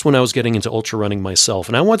just when I was getting into ultra running myself.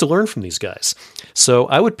 And I wanted to learn from these guys. So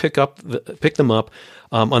I would pick them up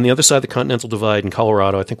on the other side of the Continental Divide in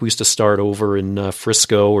Colorado. I think we used to start over in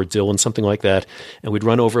Frisco or Dillon, something like that. And we'd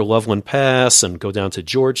run over Loveland Pass and go down to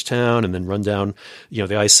Georgetown and then run down, the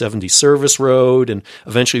I-70 service road and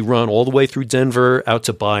eventually run all the way through Denver out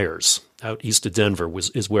to Byers. Out east of Denver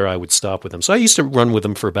is where I would stop with them. So I used to run with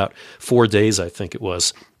them for about 4 days, I think it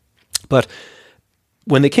was. But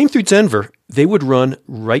when they came through Denver, they would run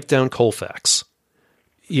right down Colfax.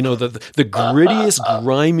 The grittiest,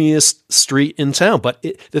 grimiest street in town. But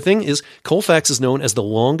the thing is, Colfax is known as the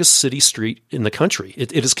longest city street in the country.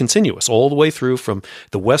 It is continuous all the way through from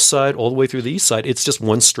the west side all the way through the east side. It's just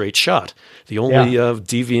one straight shot. The only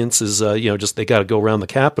deviance is, just they got to go around the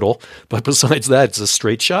Capitol. But besides that, it's a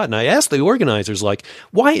straight shot. And I asked the organizers, like,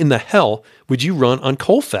 why in the hell would you run on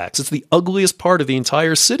Colfax? It's the ugliest part of the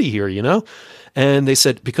entire city here, And they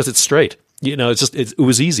said, because it's straight. It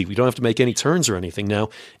was easy. We don't have to make any turns or anything. Now,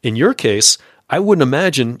 in your case, I wouldn't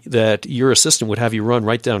imagine that your assistant would have you run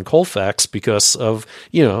right down Colfax because of,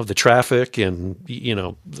 the traffic and,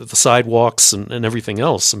 the sidewalks and everything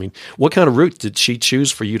else. I mean, what kind of route did she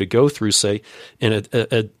choose for you to go through, say, in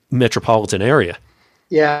a metropolitan area?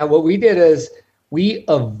 Yeah, what we did is we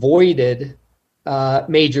avoided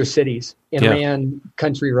major cities and ran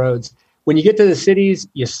country roads. When you get to the cities,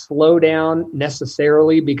 you slow down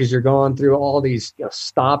necessarily because you're going through all these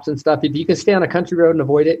stops and stuff. If you can stay on a country road and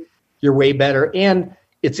avoid it, you're way better. And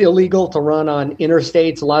it's illegal to run on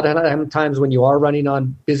interstates. A lot of times when you are running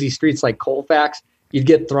on busy streets like Colfax, you'd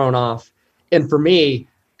get thrown off. And for me,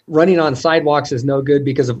 running on sidewalks is no good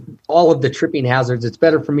because of all of the tripping hazards. It's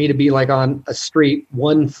better for me to be like on a street,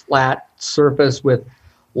 one flat surface with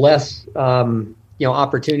less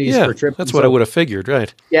opportunities for trips. That's what I would have figured,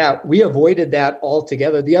 right? Yeah, we avoided that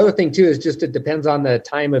altogether. The other thing too is just it depends on the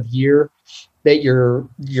time of year that you're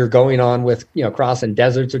going on with, crossing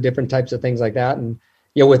deserts or different types of things like that. And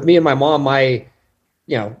with me and my mom, we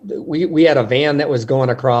had a van that was going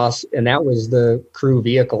across, and that was the crew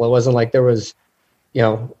vehicle. It wasn't like there was,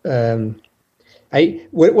 what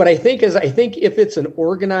I think is, I think if it's an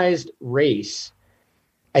organized race,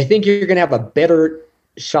 I think you're going to have a better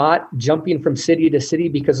shot jumping from city to city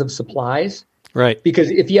because of supplies. Right. Because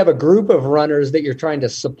if you have a group of runners that you're trying to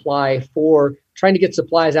get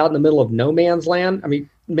supplies out in the middle of no man's land, I mean,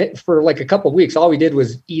 for like a couple of weeks, all we did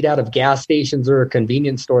was eat out of gas stations or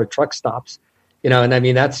convenience store truck stops, and I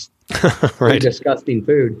mean, that's right. disgusting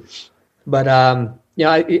food. But,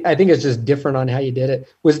 I think it's just different on how you did it.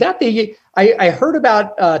 Was that I heard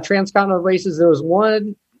about transcontinental races. There was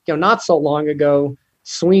one, not so long ago,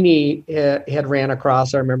 Sweeney had ran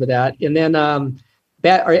across. I remember that. And then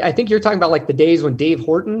I think you're talking about like the days when Dave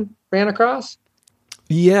Horton ran across.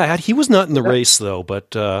 Yeah, he was not in the race though,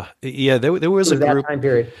 but there was a group. That time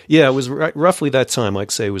period. Yeah, it was roughly that time.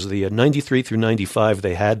 Like I say, it was the 93 through 95.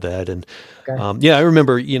 They had that, and I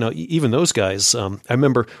remember. Even those guys. I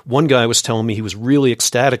remember one guy was telling me he was really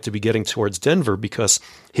ecstatic to be getting towards Denver because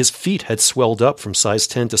his feet had swelled up from size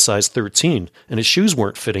 10 to size 13, and his shoes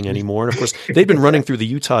weren't fitting anymore. And of course, they'd been running through the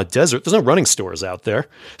Utah desert. There's no running stores out there,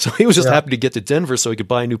 so he was just happy to get to Denver so he could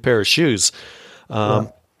buy a new pair of shoes.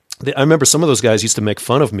 I remember some of those guys used to make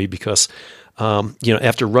fun of me because,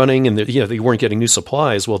 after running and they weren't getting new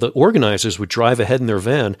supplies. Well, the organizers would drive ahead in their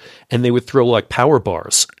van and they would throw like power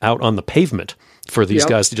bars out on the pavement for these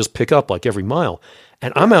guys to just pick up like every mile.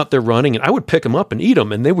 And I'm out there running and I would pick them up and eat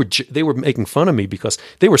them. And they were making fun of me because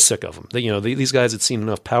they were sick of them. These guys had seen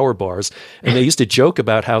enough power bars, and they used to joke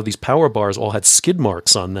about how these power bars all had skid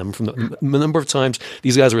marks on them from the number of times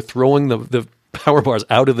these guys were throwing the power bars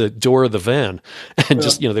out of the door of the van and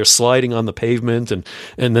just, they're sliding on the pavement and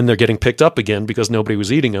then they're getting picked up again because nobody was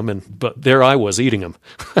eating them. But there I was eating them.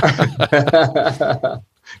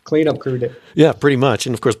 Cleanup crew did. Yeah, pretty much.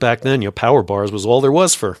 And of course, back then, power bars was all there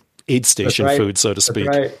was for aid station food, so to speak.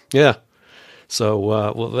 Right. Yeah.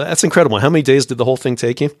 So, that's incredible. How many days did the whole thing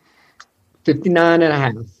take you? 59 and a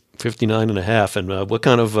half. 59 and a half. And what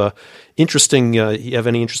kind of interesting, you have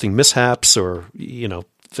any interesting mishaps or,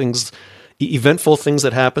 things, eventful things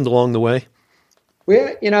that happened along the way?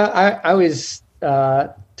 Well, I always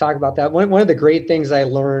talk about that. One of the great things I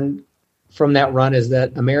learned from that run is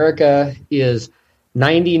that America is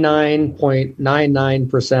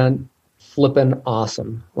 99.99% flipping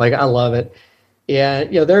awesome. Like, I love it.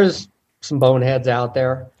 And, there's some boneheads out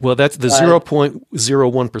there. Well, that's the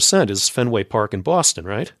 0.01% is Fenway Park in Boston,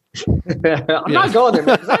 right? I'm not going there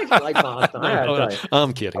because I actually like Boston.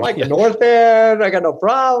 I'm kidding. I like the North End. I got no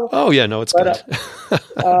problem. Oh yeah, no, it's good.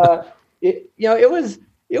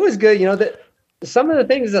 It was good. Some of the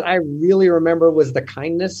things that I really remember was the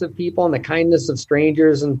kindness of people and the kindness of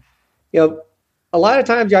strangers. And, a lot of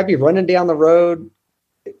times I'd be running down the road,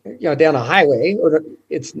 down a highway, or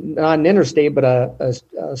it's not an interstate, but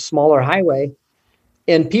a smaller highway.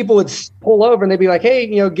 And people would pull over and they'd be like, "Hey,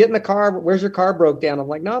 get in the car. Where's your car broke down?" I'm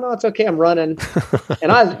like, "No, it's okay. I'm running."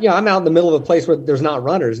 And I'm out in the middle of a place where there's not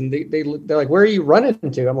runners. And they're like, "Where are you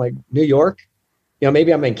running to?" I'm like, "New York."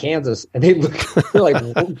 Maybe I'm in Kansas. And they're like,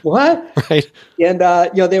 "What?" Right. And,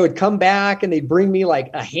 they would come back and they'd bring me like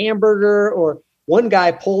a hamburger, or one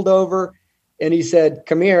guy pulled over and he said,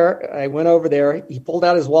 "Come here." I went over there. He pulled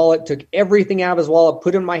out his wallet, took everything out of his wallet,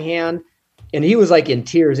 put it in my hand. And he was like in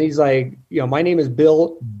tears. He's like, "My name is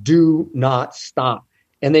Bill. Do not stop."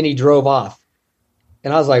 And then he drove off.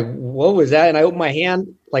 And I was like, "What was that?" And I opened my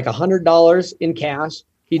hand, like $100 in cash.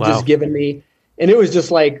 He'd just given me. And it was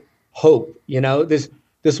just like hope. This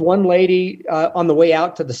one lady on the way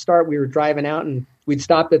out to the start, we were driving out and we'd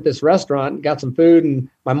stopped at this restaurant and got some food. And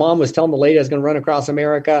my mom was telling the lady I was going to run across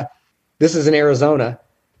America. This is in Arizona.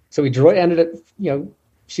 So we ended up,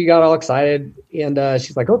 she got all excited and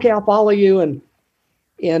she's like, "Okay, I'll follow you." And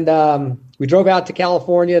we drove out to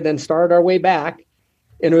California, then started our way back.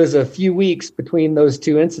 And it was a few weeks between those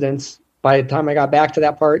two incidents by the time I got back to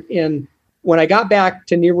that part. And when I got back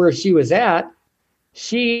to near where she was at,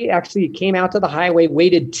 she actually came out to the highway,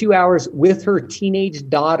 waited 2 hours with her teenage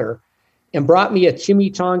daughter, and brought me a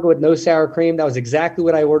chimichanga with no sour cream. That was exactly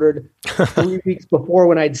what I ordered 3 weeks before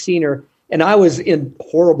when I'd seen her. And I was in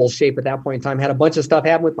horrible shape at that point in time. Had a bunch of stuff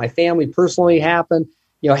happen with my family personally happen.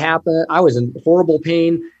 I was in horrible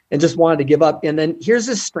pain and just wanted to give up. And then here's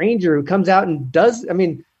this stranger who comes out and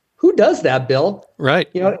who does that, Bill? Right.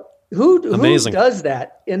 Who Amazing. does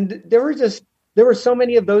that? And there were so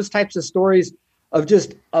many of those types of stories of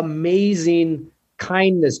just amazing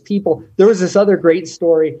kindness. People. There was this other great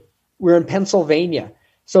story. We're in Pennsylvania.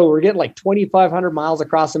 So we're getting like 2,500 miles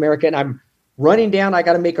across America, and I'm running down. I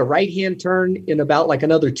got to make a right-hand turn in about like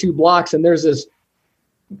another 2 blocks. And there's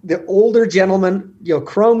the older gentleman,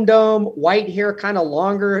 chrome dome, white hair, kind of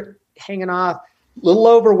longer, hanging off, a little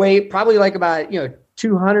overweight, probably like about,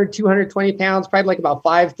 200, 220 pounds, probably like about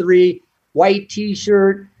 5'3", white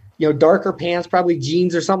t-shirt, darker pants, probably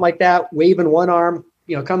jeans or something like that, waving one arm,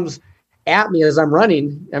 comes at me as I'm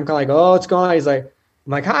running. I'm kind of like, oh, it's going on. I'm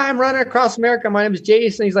like, hi, I'm running across America. My name is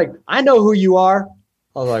Jason. He's like, I know who you are.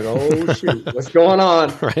 I was like, oh, shoot, what's going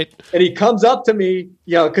on? Right. And he comes up to me,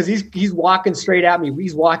 because he's walking straight at me.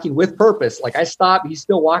 He's walking with purpose. Like I stop, he's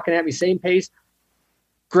still walking at me, same pace,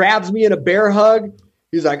 grabs me in a bear hug.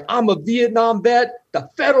 He's like, I'm a Vietnam vet. The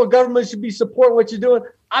federal government should be supporting what you're doing.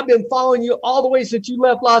 I've been following you all the way since you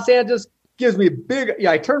left Los Angeles. Gives me a big,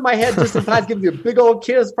 I turn my head just in time, gives me a big old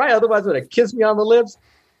kiss. Probably otherwise would have kissed me on the lips.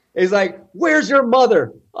 He's like, where's your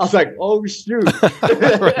mother? I was like, oh, shoot.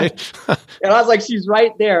 Right. And I was like, she's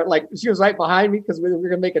right there. Like she was right behind me because we were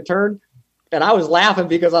going to make a turn. And I was laughing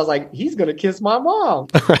because I was like, he's going to kiss my mom.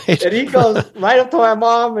 Right. And he goes right up to my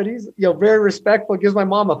mom and he's very respectful, gives my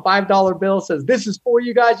mom a $5 bill, says, this is for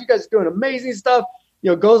you guys. You guys are doing amazing stuff.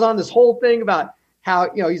 Goes on this whole thing about how,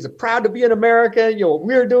 he's proud to be an American. What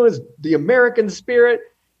we're doing is the American spirit,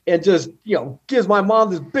 and just, gives my mom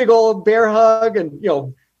this big old bear hug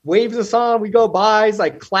and, waves us on. We go by. He's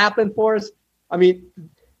like clapping for us. I mean,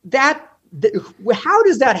 how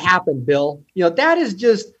does that happen, Bill? That is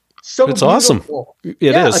just so it's beautiful. Awesome.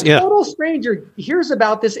 It is. A total stranger hears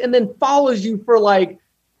about this and then follows you for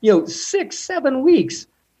 6-7 weeks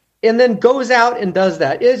and then goes out and does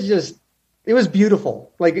that. It was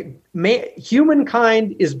beautiful. Like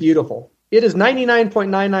humankind is beautiful. It is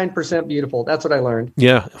 99.99% beautiful. That's what I learned.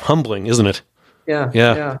 Yeah. Humbling, isn't it?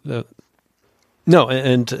 Yeah. No,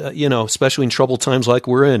 and especially in troubled times like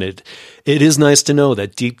we're in, it is nice to know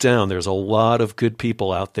that deep down there's a lot of good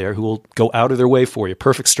people out there who will go out of their way for you,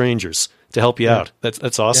 perfect strangers, to help you out.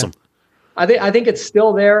 That's awesome. Yeah. I think it's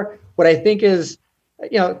still there. What I think is,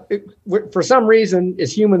 for some reason,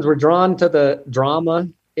 as humans, we're drawn to the drama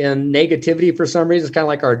and negativity for some reason. It's kind of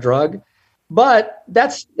like our drug. But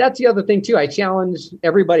that's the other thing too. I challenge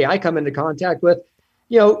everybody I come into contact with,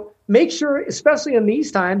 make sure, especially in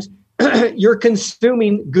these times, you're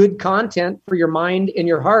consuming good content for your mind and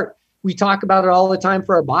your heart. We talk about it all the time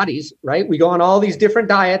for our bodies, right? We go on all these different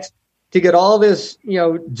diets to get all this,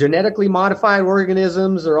 genetically modified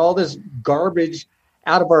organisms or all this garbage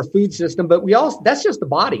out of our food system. But that's just the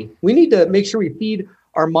body. We need to make sure we feed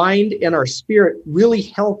our mind and our spirit really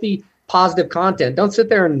healthy, positive content. Don't sit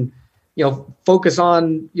there and, focus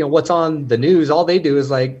on, what's on the news. All they do is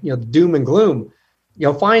doom and gloom.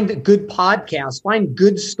 Find good podcasts, find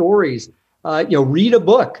good stories, read a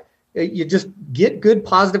book. You just get good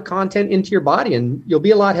positive content into your body and you'll be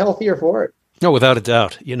a lot healthier for it. No, without a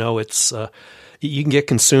doubt. It's you can get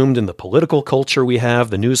consumed in the political culture we have,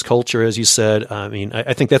 the news culture, as you said. I mean,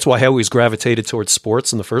 I think that's why I always gravitated towards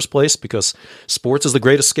sports in the first place, because sports is the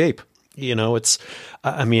great escape. It's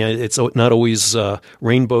not always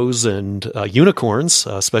rainbows and unicorns,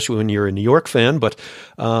 especially when you're a New York fan, but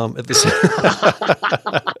at the same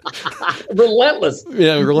relentless.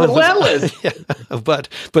 Yeah, relentless. Yeah. But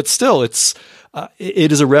still, it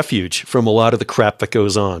is a refuge from a lot of the crap that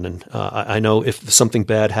goes on. And I know if something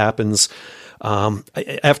bad happens,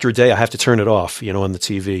 after a day, I have to turn it off, on the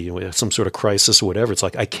TV, some sort of crisis or whatever. It's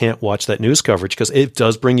like, I can't watch that news coverage because it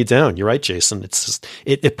does bring you down. You're right, Jason. It's just,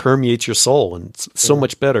 it permeates your soul. And it's so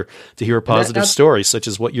much better to hear a positive story, such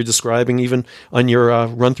as what you're describing, even on your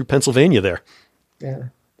run through Pennsylvania there. Yeah.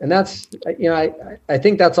 And that's, I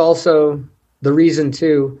think that's also the reason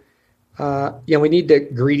too, we need to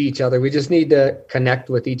greet each other. We just need to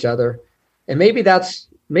connect with each other. And maybe that's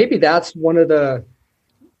one of the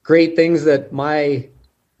great things that my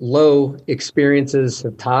low experiences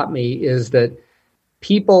have taught me, is that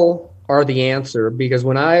people are the answer. Because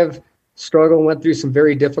when I've struggled and went through some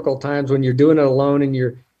very difficult times, when you're doing it alone and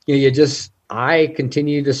I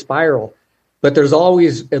continue to spiral. But there's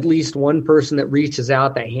always at least one person that reaches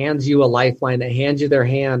out, that hands you a lifeline, that hands you their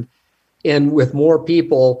hand. And with more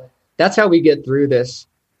people, that's how we get through this.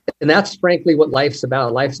 And that's frankly what life's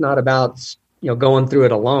about. Life's not about, going through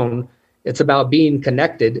it alone. It's about being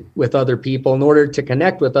connected with other people. In order to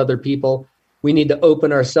connect with other people, we need to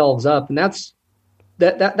open ourselves up. And that's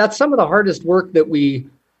some of the hardest work that we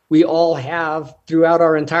all have throughout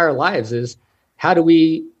our entire lives, is how do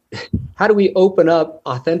we open up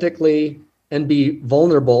authentically and be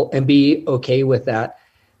vulnerable and be okay with that.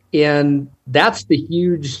 And that's the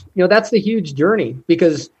huge journey.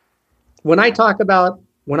 Because when I talk about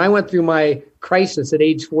when I went through my crisis at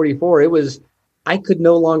age 44, I could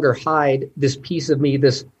no longer hide this piece of me,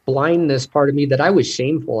 this blindness part of me that I was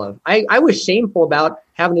shameful of. I was shameful about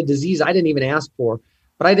having a disease I didn't even ask for,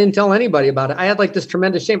 but I didn't tell anybody about it. I had this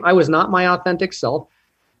tremendous shame. I was not my authentic self.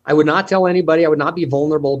 I would not tell anybody. I would not be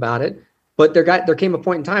vulnerable about it. But there came a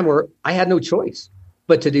point in time where I had no choice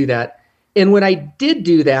but to do that. And when I did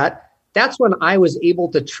do that, that's when I was able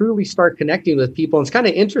to truly start connecting with people. And it's kind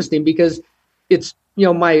of interesting because it's,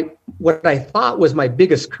 what I thought was my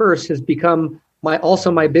biggest curse has become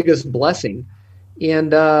my biggest blessing.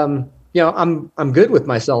 And, I'm good with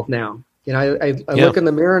myself now. I look in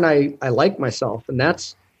the mirror and I like myself. And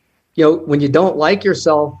that's, when you don't like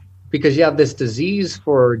yourself because you have this disease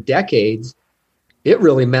for decades, it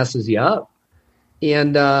really messes you up.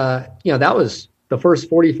 And, that was the first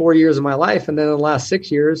 44 years of my life. And then in the last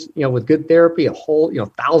 6 years, with good therapy, a whole,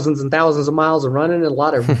 thousands and thousands of miles of running and a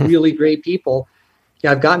lot of really great people,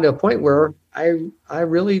 I've gotten to a point where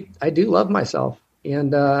I do love myself.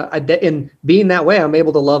 And, and being that way, I'm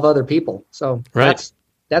able to love other people. So that's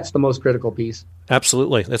the most critical piece.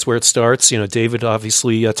 Absolutely. That's where it starts. David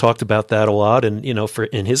obviously talked about that a lot. And,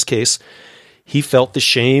 in his case, he felt the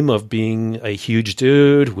shame of being a huge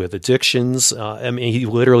dude with addictions. He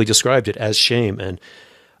literally described it as shame. And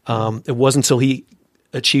it wasn't until he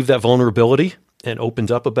achieved that vulnerability and opened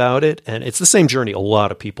up about it. And it's the same journey a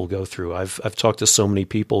lot of people go through. I've talked to so many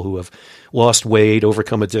people who have lost weight,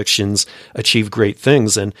 overcome addictions, achieved great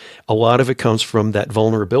things. And a lot of it comes from that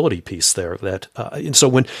vulnerability piece there. And so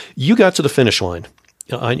when you got to the finish line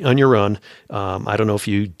on your run, I don't know if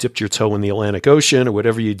you dipped your toe in the Atlantic Ocean or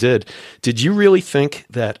whatever you did you really think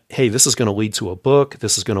that, hey, this is going to lead to a book,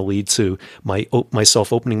 this is going to lead to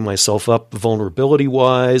myself opening myself up vulnerability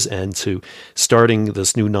wise and to starting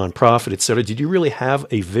this new nonprofit, et cetera? Did you really have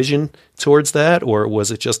a vision towards that? Or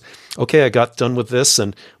was it just, okay, I got done with this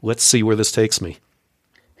and let's see where this takes me?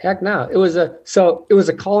 Heck no. It was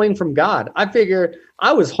a calling from God. I figured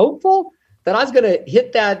I was hopeful that I was going to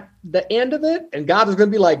hit the end of it, and God was going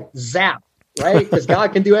to be like, zap, right? Because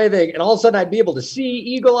God can do anything. And all of a sudden I'd be able to see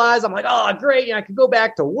eagle eyes. I'm like, oh, great. I can go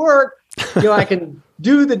back to work. I can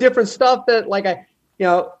do the different stuff that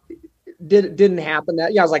didn't happen.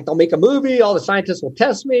 That, I was like, they'll make a movie. All the scientists will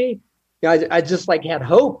test me. I just had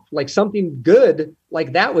hope, something good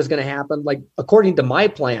like that was going to happen, according to my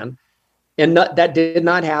plan. And that did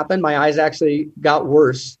not happen. My eyes actually got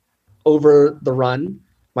worse over the run.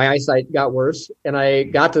 My eyesight got worse, and I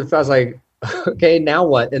was like, okay, now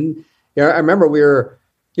what? And I remember we were,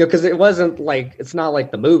 because it wasn't it's not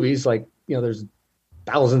like the movies, there's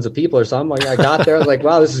thousands of people or something. I got there, I was like,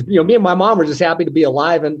 wow, this is, me and my mom were just happy to be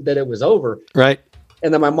alive and that it was over. Right.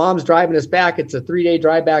 And then my mom's driving us back. It's a 3-day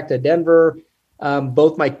drive back to Denver.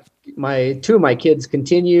 Both my two of my kids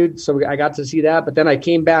continued, so I got to see that. But then I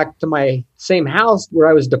came back to my same house where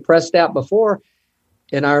I was depressed at before.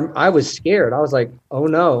 And I was scared. I was like, oh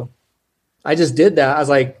no, I just did that. I was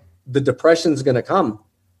like, the depression's going to come.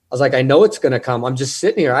 I was like, I know it's going to come. I'm just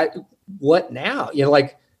sitting here. What now?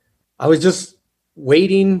 I was just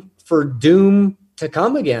waiting for doom to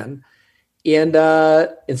come again. And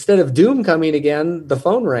instead of doom coming again, the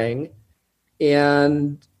phone rang.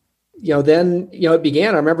 And, then, it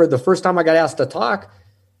began. I remember the first time I got asked to talk,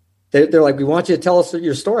 they're like, we want you to tell us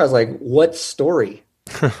your story. I was like, what story?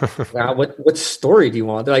 Now, what story do you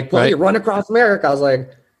want? They're like, well, you run across America. I was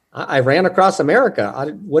like, I ran across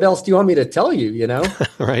America. What else do you want me to tell you?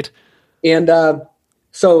 Right. And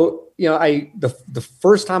so the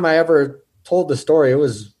first time I ever told the story, it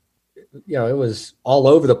was all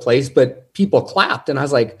over the place, but people clapped, and I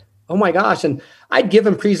was like, oh my gosh! And I'd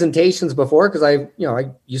given presentations before because I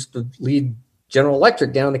used to lead General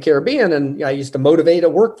Electric down in the Caribbean, and I used to motivate a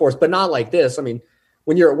workforce, but not like this. I mean,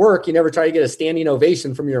 when you're at work, you never try to get a standing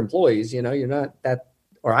ovation from your employees. You're not that,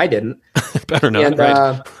 or I didn't. Better not. And,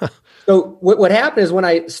 right. So what happened is when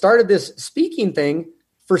I started this speaking thing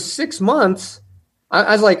for 6 months,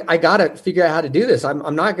 I was like, I got to figure out how to do this.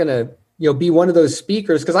 I'm not going to, be one of those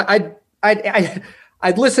speakers, because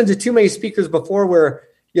I'd listened to too many speakers before where,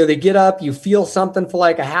 they get up, you feel something for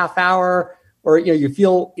like a half hour, or, you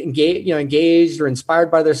feel engaged or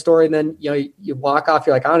inspired by their story. And then, you walk off,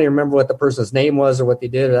 you're like, I don't even remember what the person's name was or what they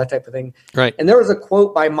did or that type of thing. Right. And there was a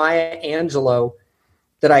quote by Maya Angelou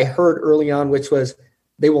that I heard early on, which was,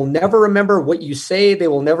 they will never remember what you say. They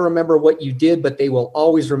will never remember what you did, but they will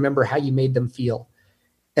always remember how you made them feel.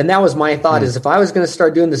 And that was my thought, is if I was going to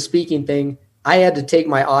start doing the speaking thing, I had to take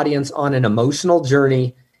my audience on an emotional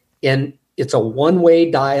journey, and it's a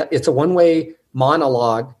one-way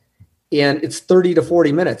monologue. And it's 30 to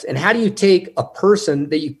 40 minutes. And how do you take a person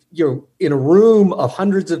that you're in a room of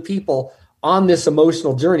hundreds of people on this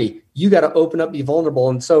emotional journey? You got to open up, be vulnerable.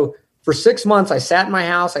 And so for 6 months, I sat in my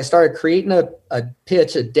house. I started creating a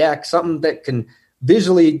pitch, a deck, something that can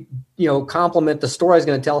visually, complement the story I was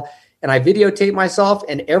going to tell. And I videotaped myself.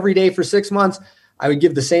 And every day for 6 months, I would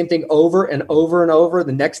give the same thing over and over and over.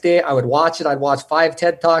 The next day I would watch it. I'd watch 5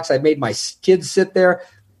 TED Talks. I made my kids sit there.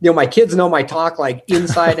 My kids know my talk like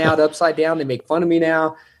inside out, upside down. They make fun of me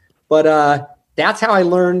now. But that's how I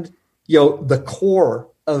learned, the core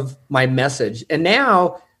of my message. And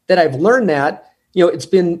now that I've learned that, it's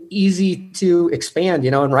been easy to expand,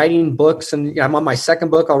 and writing books. And I'm on my second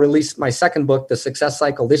book. I'll release my second book, The Success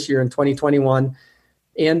Cycle, this year in 2021.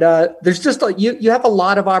 And there's just you have a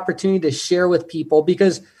lot of opportunity to share with people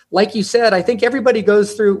because, like you said, I think everybody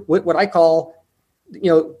goes through what I call,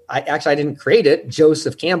 I didn't create it.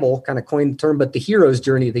 Joseph Campbell kind of coined the term, but the hero's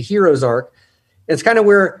journey, the hero's arc. It's kind of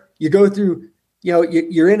where you go through,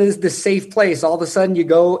 you're in this safe place. All of a sudden you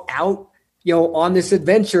go out, on this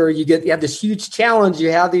adventure, you have this huge challenge.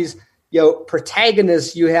 You have these,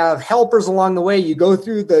 protagonists, you have helpers along the way. You go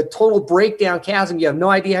through the total breakdown chasm. You have no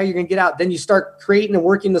idea how you're going to get out. Then you start creating and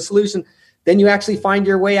working the solution. Then you actually find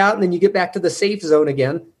your way out, and then you get back to the safe zone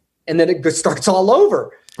again. And then it starts all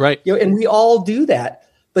over. Right. And we all do that.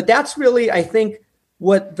 But that's really, I think,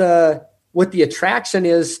 what the attraction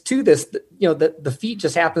is to this. The feat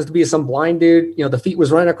just happens to be some blind dude. The feat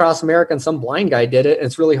was running across America and some blind guy did it. And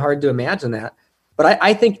it's really hard to imagine that. But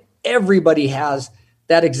I think everybody has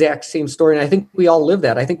that exact same story. And I think we all live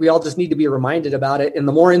that. I think we all just need to be reminded about it. And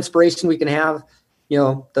the more inspiration we can have,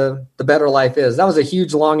 the better life is. That was a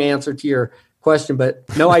huge, long answer to your question. But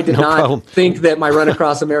no, I did not think that my run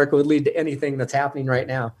across America would lead to anything that's happening right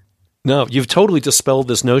now. No, you've totally dispelled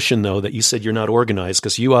this notion, though, that you said you're not organized,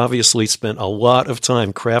 because you obviously spent a lot of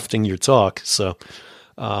time crafting your talk. So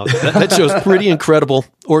that shows pretty incredible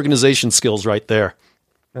organization skills right there.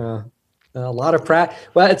 A lot of practice.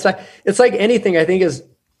 Well, it's like anything, I think, is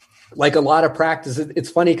like a lot of practice. It's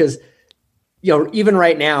funny because, even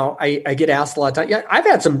right now, I get asked a lot of times. Yeah, I've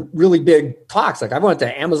had some really big talks. Like I went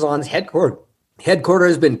to Amazon's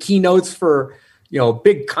headquarters, been keynotes for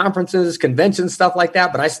big conferences, conventions, stuff like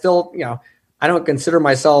that. But I still, I don't consider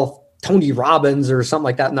myself Tony Robbins or something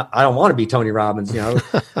like that. No, I don't want to be Tony Robbins,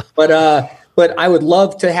 but I would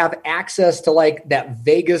love to have access to like that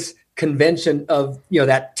Vegas convention of,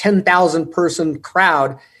 that 10,000 person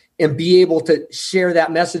crowd and be able to share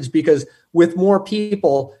that message, because with more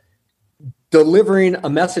people delivering a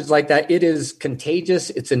message like that, it is contagious,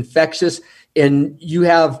 it's infectious, and you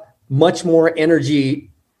have much more energy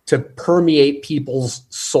to permeate people's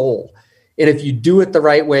soul. And if you do it the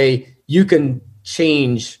right way, you can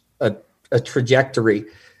change a trajectory.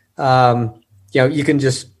 You can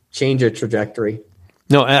just change a trajectory.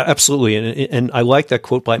 No, absolutely. And I like that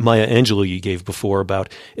quote by Maya Angelou you gave before about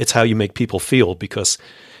it's how you make people feel, because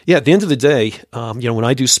at the end of the day, when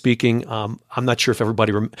I do speaking, I'm not sure if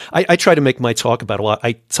everybody, I try to make my talk about a lot.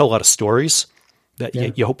 I tell a lot of stories that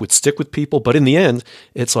you hope would stick with people. But in the end,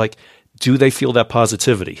 it's like, do they feel that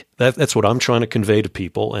positivity? That's what I'm trying to convey to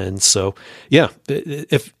people. And so,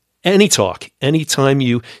 if anytime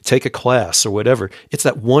you take a class or whatever, it's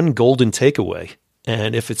that one golden takeaway.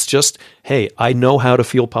 And if it's just, hey, I know how to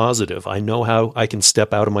feel positive, I know how I can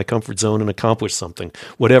step out of my comfort zone and accomplish something,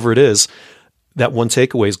 whatever it is, that one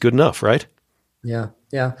takeaway is good enough, right? Yeah.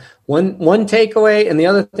 One takeaway. And the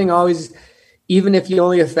other thing always, even if you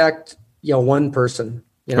only affect, one person,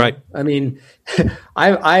 right. I mean,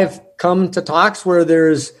 I've come to talks where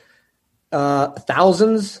there's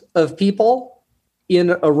thousands of people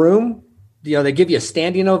in a room. They give you a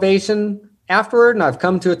standing ovation afterward. And I've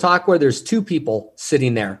come to a talk where there's two people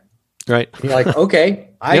sitting there. Right. And you're like, okay,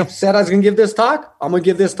 I said I was going to give this talk. I'm going to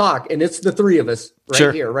give this talk. And it's the three of us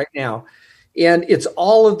here, right now. And it's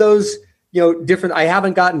all of those, different, I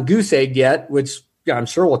haven't gotten goose egg yet, which I'm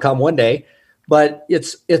sure will come one day, but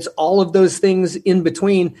it's all of those things in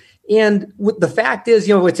between. And the fact is,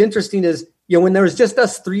 what's interesting is, when there was just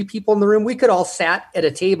us three people in the room, we could all sat at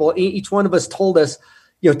a table. Each one of us told us,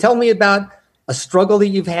 tell me about a struggle that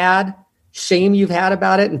you've had, shame you've had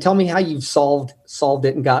about it, and tell me how you've solved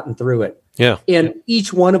it and gotten through it. Yeah. And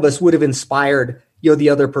each one of us would have inspired, the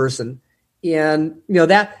other person. And,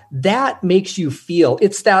 that makes you feel,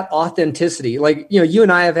 it's that authenticity. Like, you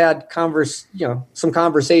and I have had some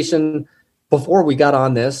conversation before we got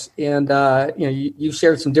on this, and, you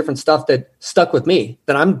shared some different stuff that stuck with me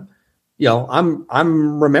that I'm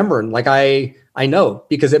remembering, like I know,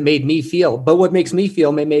 because it made me feel, but what makes me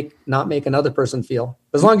feel may not make another person feel.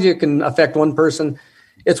 As long as you can affect one person,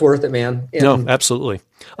 it's worth it, man. And no, absolutely.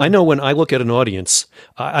 I know when I look at an audience,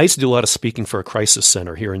 I used to do a lot of speaking for a crisis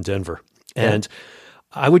center here in Denver. And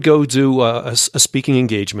I would go do a speaking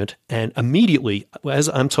engagement, and immediately, as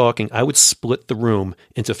I'm talking, I would split the room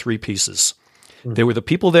into three pieces. Mm-hmm. There were the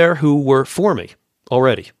people there who were for me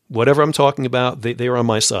already. Whatever I'm talking about, they are on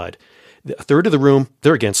my side. A third of the room,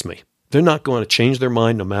 they're against me. They're not going to change their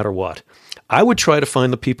mind no matter what. I would try to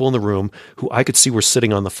find the people in the room who I could see were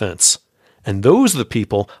sitting on the fence. And those are the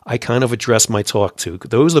people I kind of address my talk to.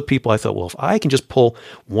 Those are the people I thought, well, if I can just pull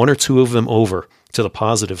one or two of them over to the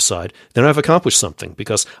positive side, then I've accomplished something,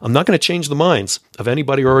 because I'm not going to change the minds of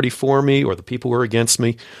anybody already for me or the people who are against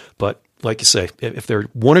me. But like you say, if there are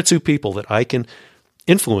one or two people that I can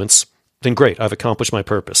influence, then great, I've accomplished my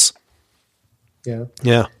purpose. Yeah.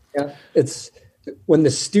 Yeah. Yeah. It's when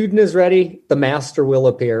the student is ready, the master will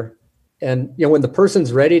appear. And, when the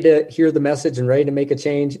person's ready to hear the message and ready to make a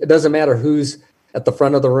change, it doesn't matter who's at the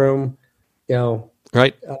front of the room,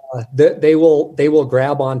 right. They will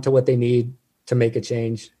grab onto what they need to make a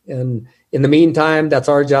change. And in the meantime, that's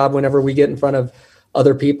our job whenever we get in front of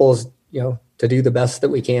other people's, to do the best that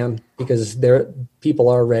we can, because people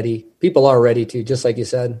are ready. People are ready to, just like you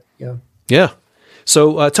said. Yeah. Yeah.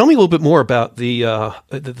 So tell me a little bit more about this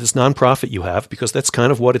nonprofit you have, because that's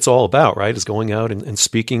kind of what it's all about, right? Is going out and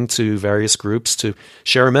speaking to various groups to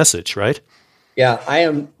share a message, right? Yeah, I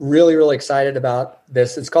am really, really excited about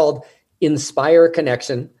this. It's called Inspire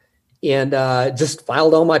Connection, and just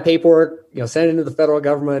filed all my paperwork, sent it to the federal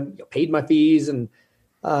government, paid my fees, and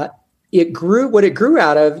it grew. What it grew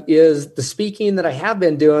out of is the speaking that I have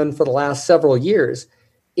been doing for the last several years,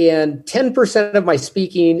 and 10% of my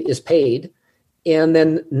speaking is paid. And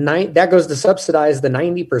then that goes to subsidize the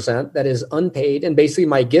 90% that is unpaid, and basically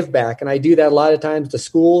my give back. And I do that a lot of times to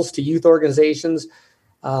schools, to youth organizations,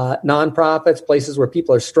 nonprofits, places where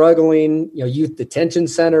people are struggling, youth detention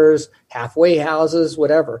centers, halfway houses,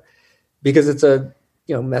 whatever, because it's a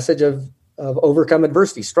message of overcome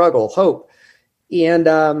adversity, struggle, hope.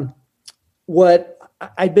 And what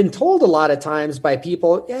I've been told a lot of times by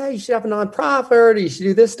people, yeah, you should have a nonprofit, or you should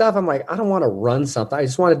do this stuff. I'm like, I don't want to run something. I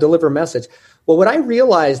just want to deliver a message. Well, what I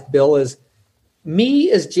realized, Bill, is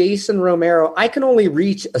me as Jason Romero, I can only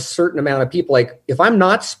reach a certain amount of people. Like if I'm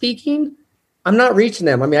not speaking, I'm not reaching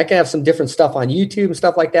them. I mean, I can have some different stuff on YouTube and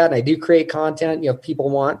stuff like that. And I do create content, if people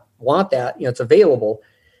want that, it's available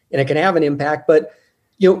and it can have an impact. But,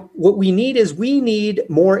 what we need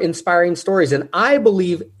more inspiring stories. And I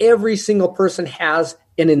believe every single person has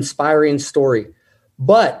an inspiring story,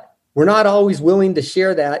 but we're not always willing to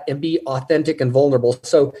share that and be authentic and vulnerable.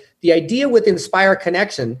 So the idea with Inspire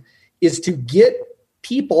Connection is to get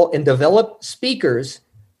people and develop speakers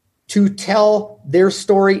to tell their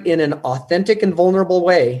story in an authentic and vulnerable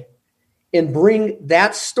way and bring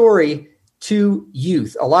that story to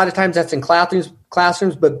youth. A lot of times that's in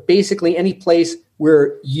classrooms, but basically any place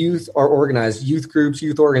where youth are organized, youth groups,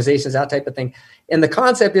 youth organizations, that type of thing. And the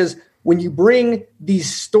concept is when you bring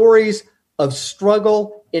these stories of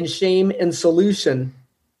struggle and shame and solution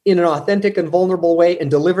in an authentic and vulnerable way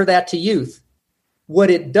and deliver that to youth,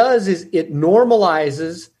 what it does is it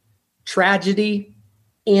normalizes tragedy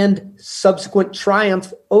and subsequent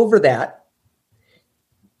triumph over that.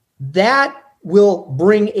 That will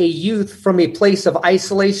bring a youth from a place of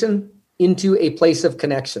isolation into a place of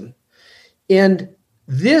connection. And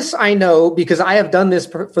this I know because I have done this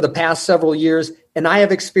for the past several years, and I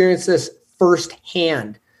have experienced this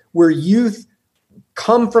firsthand, where youth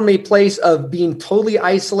come from a place of being totally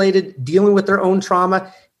isolated, dealing with their own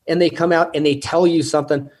trauma, and they come out and they tell you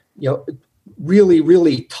something, really,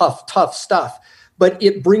 really tough stuff. But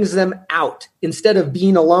it brings them out. Instead of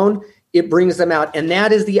being alone, it brings them out. And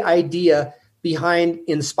that is the idea behind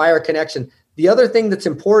Inspire Connection. The other thing that's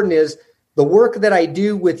important is the work that I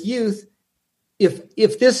do with youth.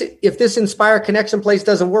 If this Inspire Connection place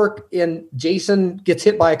doesn't work and Jason gets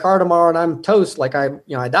hit by a car tomorrow and I'm toast, like I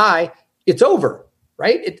die, it's over,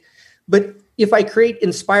 right? But if I create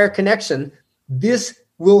Inspire Connection, this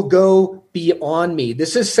will go beyond me.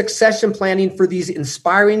 This is succession planning for these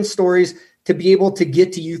inspiring stories to be able to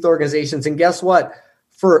get to youth organizations. And guess what?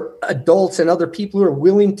 For adults and other people who are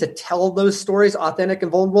willing to tell those stories, authentic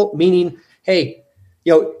and vulnerable, meaning, hey,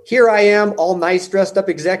 here I am, all nice, dressed up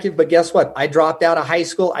executive, but guess what? I dropped out of high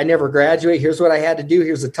school. I never graduated. Here's what I had to do.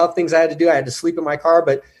 Here's the tough things I had to do. I had to sleep in my car,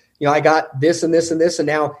 but I got this and this and this, and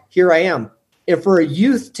now here I am. And for a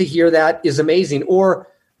youth to hear that is amazing. Or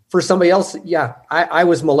for somebody else, I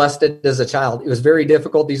was molested as a child. It was very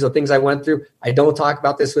difficult. These are the things I went through. I don't talk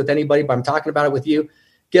about this with anybody, but I'm talking about it with you.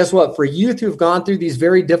 Guess what? For youth who've gone through these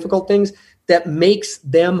very difficult things, that makes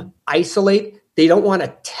them isolate. They don't want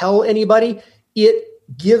to tell anybody. It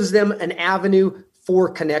gives them an avenue for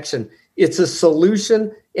connection. It's a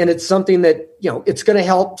solution, and it's something that, it's going to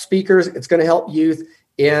help speakers. It's going to help youth,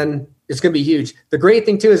 and it's going to be huge. The great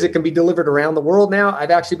thing too is it can be delivered around the world now.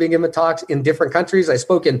 I've actually been giving talks in different countries. I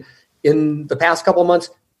spoke in the past couple of months,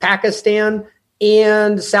 Pakistan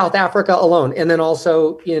and South Africa alone, and then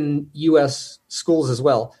also in U.S. schools as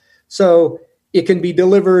well. So it can be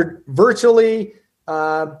delivered virtually,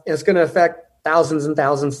 and it's going to affect thousands and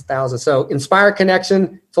thousands and thousands. So Inspire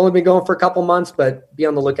Connection, it's only been going for a couple months, but be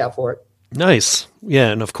on the lookout for it. Nice.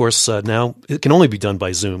 Yeah. And of course, now it can only be done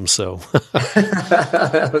by Zoom. So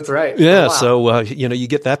that's right. Yeah. Oh, wow. So, you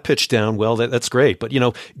get that pitch down. Well, that's great. But,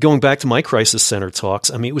 going back to my crisis center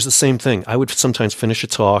talks, I mean, it was the same thing. I would sometimes finish a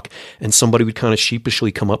talk and somebody would kind of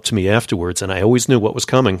sheepishly come up to me afterwards. And I always knew what was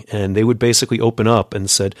coming. And they would basically open up and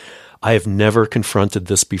said, I have never confronted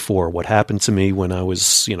this before. What happened to me when I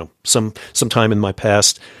was, some time in my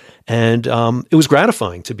past. And it was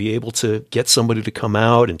gratifying to be able to get somebody to come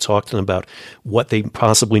out and talk to them about what they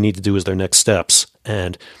possibly need to do as their next steps.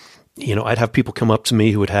 And, I'd have people come up to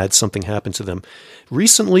me who had something happen to them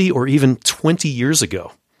recently or even 20 years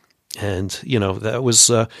ago. And, that was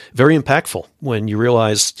very impactful when you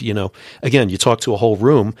realized, again, you talk to a whole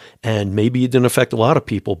room and maybe it didn't affect a lot of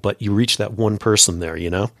people, but you reached that one person there,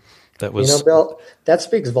 that was. Bill, that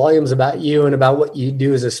speaks volumes about you and about what you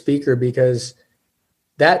do as a speaker, because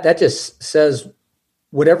that just says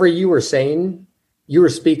whatever you were saying, you were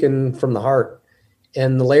speaking from the heart,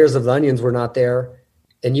 and the layers of the onions were not there,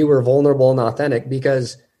 and you were vulnerable and authentic,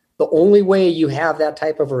 because the only way you have that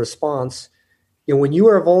type of a response, when you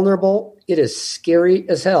are vulnerable, it is scary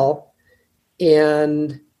as hell,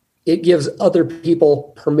 and it gives other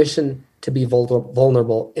people permission to be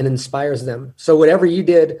vulnerable and inspires them. So whatever you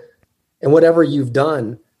did and whatever you've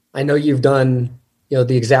done, I know you've done,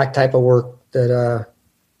 the exact type of work that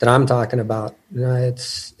I'm talking about.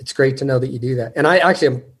 It's great to know that you do that. And I'm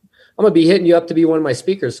going to be hitting you up to be one of my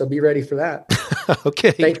speakers, so be ready for that.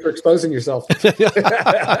 Okay. Thanks for exposing yourself.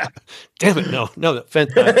 Damn it. No. No.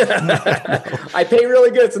 I pay really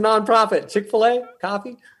good. It's a nonprofit. Chick-fil-A,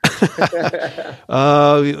 coffee.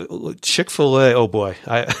 Chick-fil-A. Oh boy.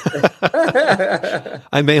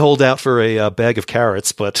 I may hold out for a bag of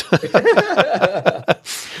carrots, but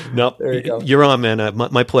no, you're on, man.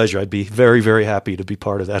 My pleasure. I'd be very, very happy to be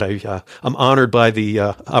part of that. I'm honored by the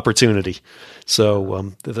opportunity.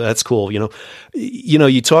 So that's cool.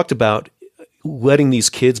 You talked about letting these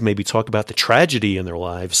kids maybe talk about the tragedy in their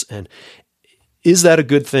lives. And is that a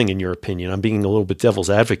good thing in your opinion? I'm being a little bit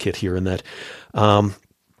devil's advocate here in that,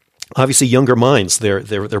 obviously younger minds,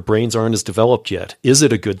 their brains aren't as developed yet. Is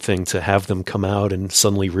it a good thing to have them come out and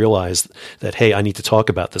suddenly realize that, hey, I need to talk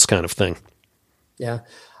about this kind of thing? Yeah.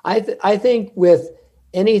 I think with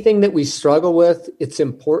anything that we struggle with, it's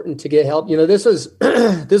important to get help. This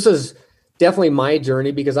is definitely my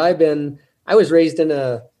journey, because I was raised in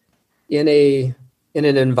an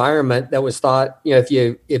environment that was thought, if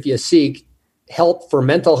you seek help for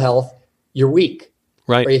mental health, you're weak,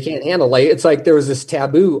 right? Or you can't handle it. It's like there was this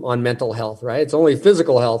taboo on mental health, right? It's only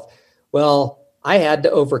physical health. Well, I had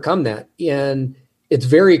to overcome that, and it's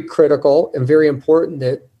very critical and very important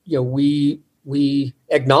that we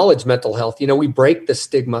acknowledge mental health. We break the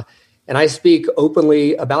stigma, and I speak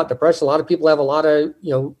openly about depression. A lot of people have a lot of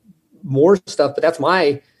more stuff, but that's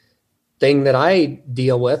my thing that I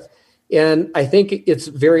deal with. And I think it's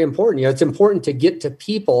very important. It's important to get to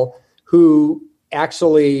people who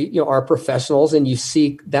actually, are professionals, and you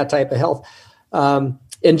seek that type of help. And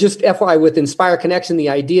just FYI, with Inspire Connection, the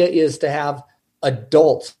idea is to have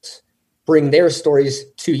adults bring their stories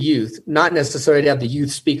to youth, not necessarily to have the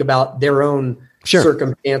youth speak about their own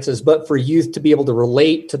circumstances, but for youth to be able to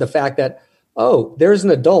relate to the fact that, oh, there's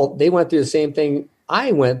an adult, they went through the same thing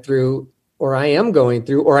I went through, or I am going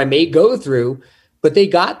through, or I may go through, but they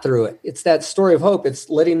got through it. It's that story of hope. It's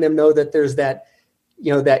letting them know that there's that,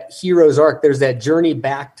 that hero's arc. There's that journey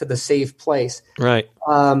back to the safe place. Right.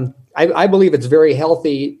 I believe it's very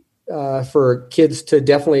healthy for kids to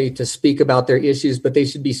definitely to speak about their issues, but they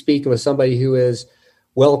should be speaking with somebody who is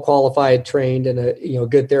well qualified, trained, and a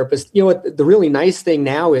good therapist. What the really nice thing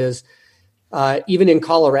now is, even in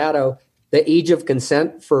Colorado, the age of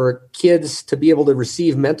consent for kids to be able to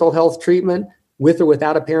receive mental health treatment with or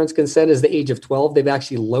without a parent's consent is the age of 12. They've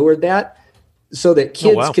actually lowered that so that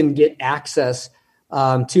kids can get access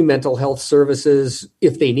to mental health services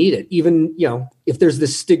if they need it. Even, if there's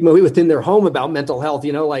this stigma within their home about mental health,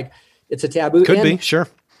 like it's a taboo. Could be, sure.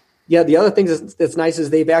 Yeah. The other thing that's nice is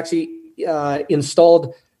they've actually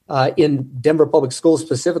installed in Denver Public Schools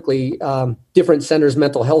specifically, different centers,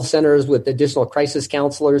 mental health centers with additional crisis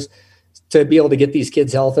counselors to be able to get these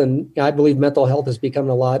kids health. And I believe mental health is becoming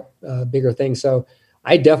a lot bigger thing. So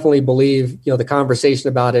I definitely believe, the conversation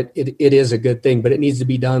about it is a good thing, but it needs to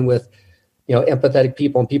be done with, empathetic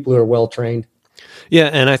people and people who are well-trained. Yeah,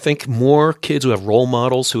 and I think more kids who have role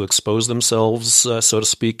models who expose themselves, so to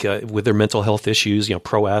speak, with their mental health issues,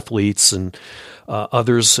 pro athletes and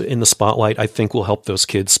others in the spotlight, I think will help those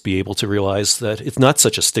kids be able to realize that it's not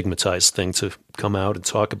such a stigmatized thing to come out and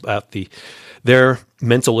talk about the their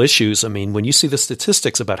mental issues. I mean, when you see the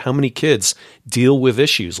statistics about how many kids deal with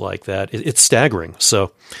issues like that, it's staggering.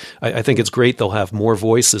 So I think it's great they'll have more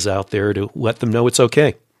voices out there to let them know it's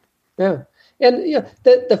okay. Yeah. And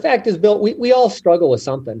the fact is, Bill, we all struggle with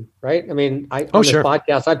something, right? I mean, on this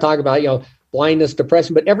podcast, I talk about, blindness,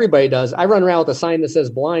 depression, but everybody does. I run around with a sign that says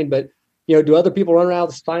blind, but do other people run around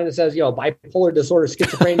with a sign that says, bipolar disorder,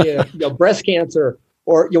 schizophrenia, breast cancer,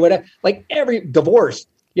 or whatever, like every divorce,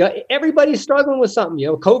 everybody's struggling with something,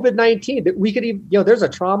 COVID-19 that we could even, there's a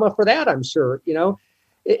trauma for that. I'm sure,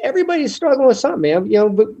 everybody's struggling with something,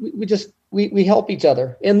 man, but we help each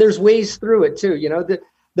other, and there's ways through it too.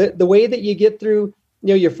 The way that you get through,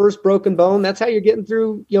 your first broken bone, that's how you're getting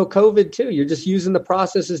through, COVID too. You're just using the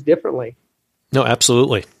processes differently. No,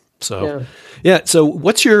 absolutely. So, yeah. So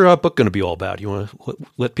what's your book going to be all about? You want to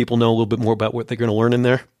let people know a little bit more about what they're going to learn in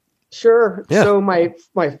there? Sure. Yeah. So my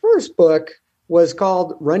first book was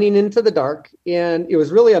called Running into the Dark, and it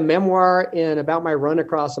was really a memoir and about my run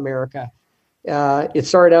across America. It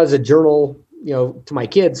started out as a journal, to my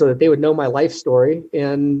kids so that they would know my life story,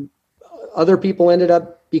 and other people ended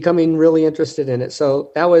up becoming really interested in it.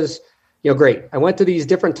 So that was, great. I went to these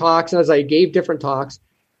different talks, and as I gave different talks,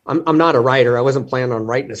 I'm not a writer. I wasn't planning on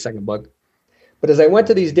writing a second book. But as I went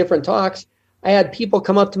to these different talks, I had people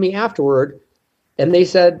come up to me afterward and they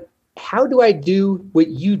said, how do I do what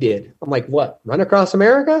you did? I'm like, what? Run across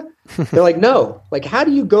America? They're like, no. Like, how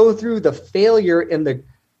do you go through the failure and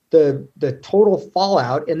the total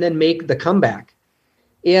fallout and then make the comeback?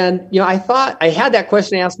 And, I thought I had that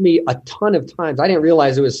question asked me a ton of times. I didn't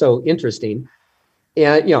realize it was so interesting.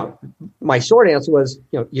 And, my short answer was,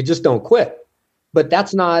 you just don't quit. But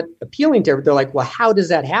that's not appealing to everyone. They're like, well, how does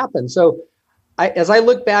that happen? So as I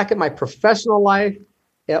look back at my professional life,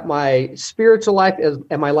 at my spiritual life,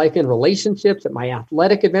 at my life in relationships, at my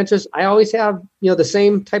athletic adventures, I always have, the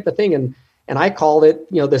same type of thing. And I called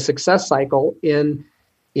it, the success cycle. And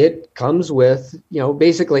it comes with,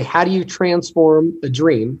 basically, how do you transform a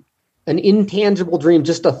dream, an intangible dream,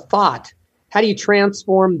 just a thought? How do you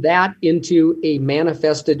transform that into a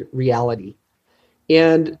manifested reality?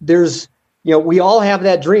 And there's, we all have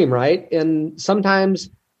that dream, right? And sometimes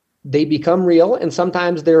they become real and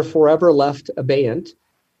sometimes they're forever left abeyant.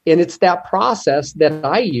 And it's that process that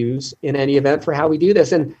I use in any event for how we do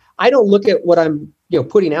this. And I don't look at what I'm,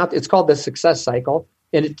 putting out. It's called the success cycle.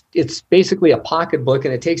 And it's basically a pocketbook,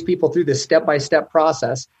 and it takes people through this step-by-step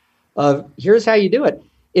process of here's how you do it.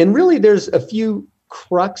 And really there's a few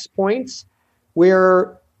crux points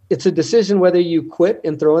where it's a decision whether you quit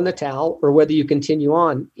and throw in the towel or whether you continue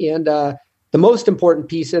on. And the most important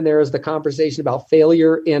piece in there is the conversation about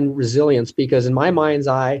failure and resilience, because in my mind's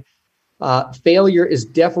eye, failure is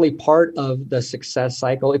definitely part of the success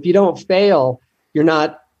cycle. If you don't fail, you're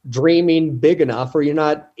not dreaming big enough, or you're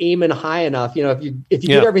not aiming high enough. If you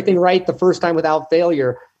get everything right the first time without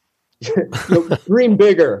failure, dream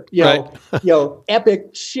bigger, right. Epic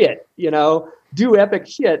shit, do epic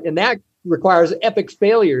shit. And that requires epic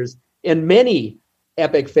failures and many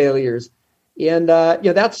epic failures. And,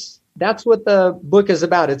 that's what the book is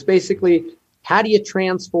about. It's basically, how do you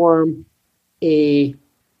transform a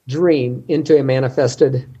dream into a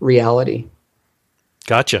manifested reality?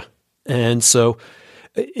 Gotcha. And so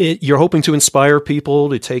you're hoping to inspire people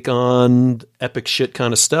to take on epic shit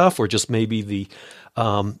kind of stuff, or just maybe the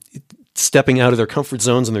stepping out of their comfort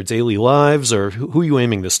zones in their daily lives, or who are you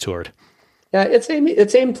aiming this toward? Yeah, it's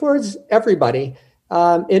aimed towards everybody.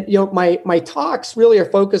 My talks really are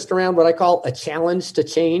focused around what I call a challenge to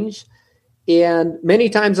change. And many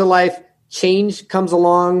times in life, change comes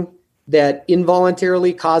along that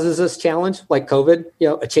involuntarily causes us challenge, like COVID.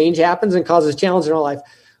 A change happens and causes challenge in our life.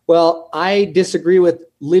 Well, I disagree with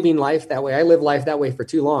living life that way. I live life that way for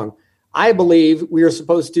too long. I believe we are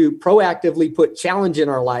supposed to proactively put challenge in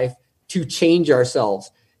our life to change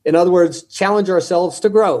ourselves. In other words, challenge ourselves to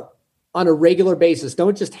grow on a regular basis.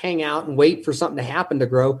 Don't just hang out and wait for something to happen to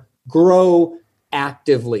grow. Grow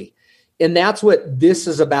actively. And that's what this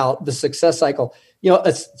is about, the success cycle.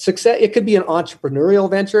 A success, it could be an entrepreneurial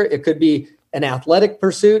venture. It could be an athletic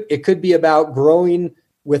pursuit. It could be about growing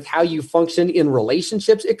with how you function in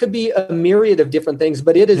relationships. It could be a myriad of different things,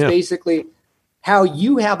 but it is basically how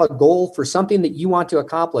you have a goal for something that you want to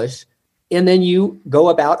accomplish, and then you go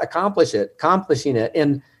about accomplishing it.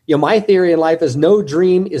 And my theory in life is no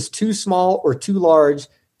dream is too small or too large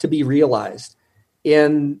to be realized.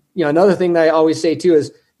 And another thing that I always say too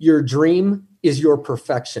is your dream is your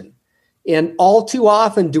perfection. And all too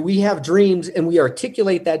often do we have dreams and we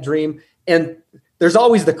articulate that dream, and there's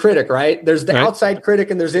always the critic, right? There's the outside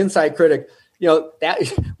critic and there's inside critic.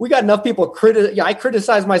 That we got enough people I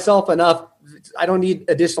criticize myself enough I don't need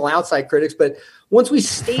additional outside critics, but once we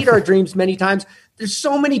state our dreams many times, there's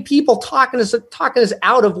so many people talking us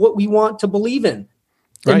out of what we want to believe in.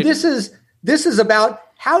 And Right. this is about,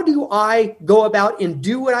 how do I go about and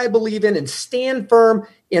do what I believe in and stand firm?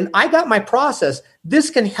 And I got my process. This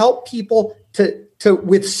can help people to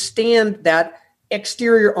withstand that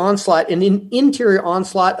exterior onslaught and an interior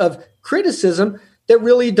onslaught of criticism that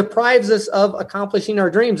really deprives us of accomplishing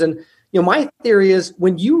our dreams. And my theory is,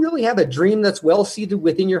 when you really have a dream that's well seated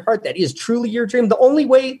within your heart, that is truly your dream, the only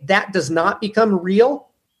way that does not become real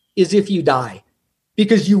is if you die.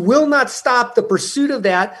 Because you will not stop the pursuit of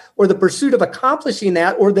that, or the pursuit of accomplishing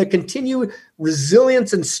that, or the continued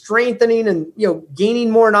resilience and strengthening and gaining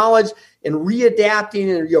more knowledge and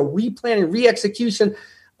readapting and replanning, re-execution,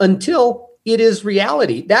 until it is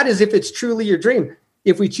reality. That is if it's truly your dream.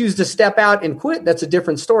 If we choose to step out and quit, that's a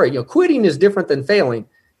different story. Quitting is different than failing.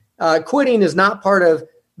 Quitting is not part of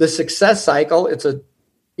the success cycle.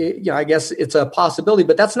 I guess it's a possibility,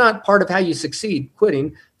 but that's not part of how you succeed.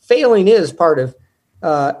 Quitting, failing is part of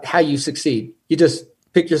how you succeed. You just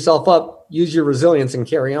pick yourself up, use your resilience, and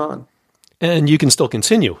carry on. And you can still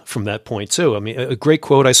continue from that point too. I mean, a great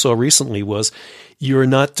quote I saw recently was, "You're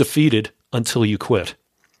not defeated until you quit."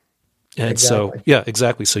 And Exactly. so, yeah,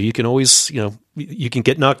 exactly. So you can always, you can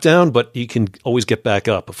get knocked down, but you can always get back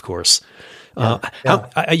up, of course.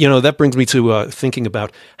 That brings me to thinking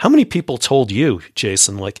about, how many people told you,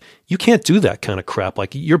 Jason, like, you can't do that kind of crap.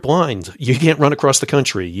 Like, you're blind. You can't run across the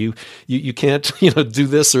country. You can't, do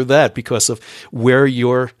this or that because of where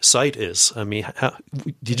your sight is. I mean,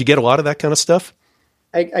 did you get a lot of that kind of stuff?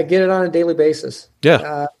 I get it on a daily basis.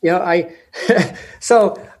 Yeah.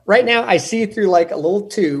 So right now I see through like a little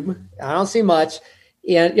tube. I don't see much.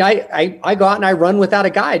 And I go out and I run without a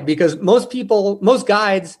guide, because most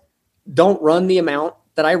guides don't run the amount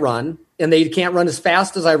that I run, and they can't run as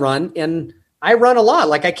fast as I run. And I run a lot.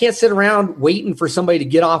 Like, I can't sit around waiting for somebody to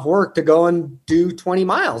get off work to go and do 20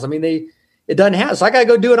 miles. I mean, it doesn't happen. So I got to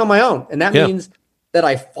go do it on my own. And that means that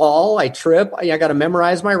I fall, I trip. I got to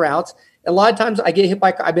memorize my routes. And a lot of times I get hit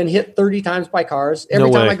I've been hit 30 times by cars.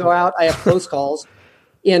 Every time I go out, I have close calls.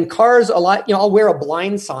 In cars, a lot, I'll wear a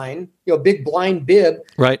blind sign, a big blind bib,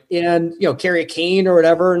 right? And, carry a cane or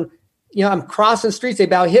whatever. And, I'm crossing streets, they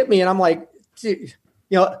about hit me, and I'm like,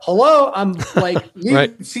 hello. I'm like, you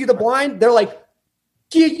right. See the blind? They're like,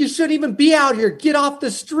 you shouldn't even be out here. Get off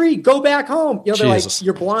the street. Go back home. They're like,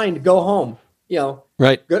 you're blind. Go home.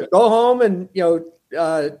 Right. Go home, and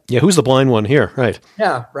who's the blind one here? Right.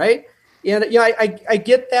 Yeah. Right. And I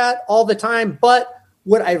get that all the time. But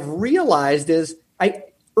what I've realized is,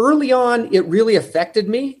 early on, it really affected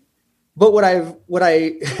me. But what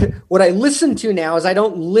I listen to now is, I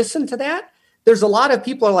don't listen to that. There's a lot of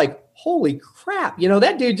people are like, holy crap,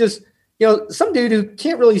 that dude just, some dude who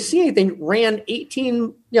can't really see anything ran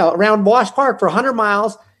 18, around Wash Park for 100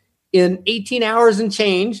 miles in 18 hours and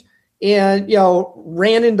change, and,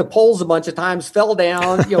 ran into poles a bunch of times, fell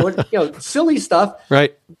down, silly stuff.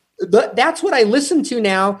 Right. But that's what I listen to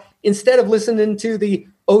now, instead of listening to the,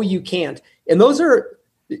 oh, you can't. And those are,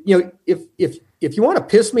 if you want to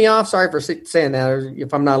piss me off, sorry for saying that, or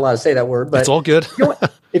if I'm not allowed to say that word, but it's all good.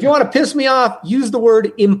 if you want to piss me off, use the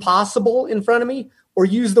word impossible in front of me, or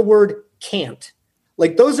use the word can't.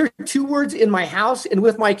 Like, those are two words in my house and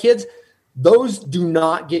with my kids. Those do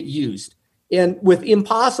not get used. And with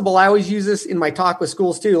impossible, I always use this in my talk with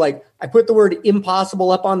schools too. Like, I put the word impossible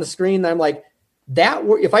up on the screen, and I'm like, that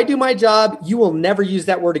word, if I do my job, you will never use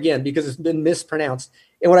that word again because it's been mispronounced.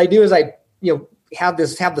 And what I do is I, have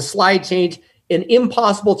the slide change, and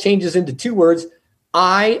impossible changes into two words,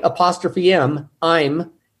 I''M,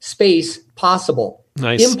 I'm, space, possible.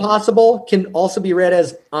 Nice. Impossible can also be read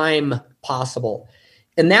as I'm possible.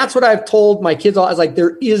 And that's what I've told my kids. I was like,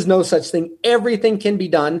 there is no such thing. Everything can be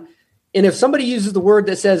done. And if somebody uses the word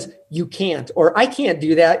that says you can't, or I can't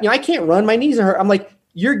do that, I can't run, my knees are hurt, I'm like,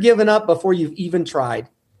 you're giving up before you've even tried.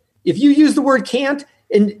 If you use the word can't,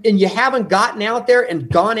 and you haven't gotten out there and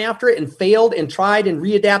gone after it and failed and tried and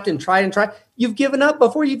readapted and tried, you've given up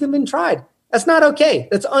before you've even tried. That's not okay.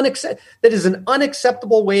 That is an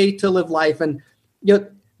unacceptable way to live life. And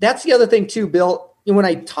that's the other thing too, Bill. When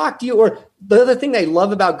I talk to you, or the other thing I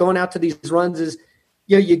love about going out to these runs is,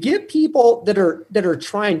 you get people that are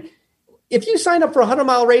trying. If you sign up for a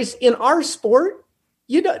 100-mile race in our sport,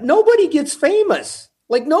 nobody gets famous.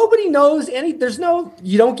 Like, nobody knows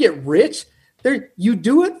you don't get rich. You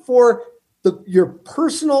do it for your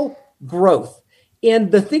personal growth.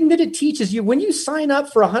 And the thing that it teaches you, when you sign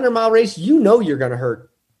up for a 100-mile race, you're going to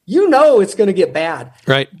hurt. It's going to get bad.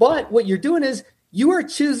 Right. But what you're doing is, you are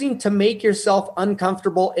choosing to make yourself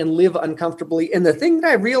uncomfortable and live uncomfortably. And the thing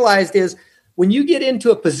that I realized is, when you get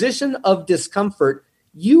into a position of discomfort,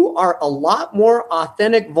 you are a lot more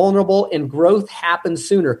authentic, vulnerable, and growth happens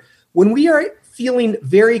sooner. When we are feeling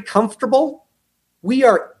very comfortable, we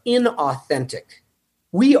are inauthentic.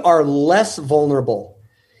 We are less vulnerable.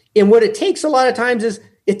 And what it takes a lot of times is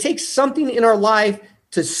it takes something in our life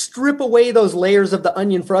to strip away those layers of the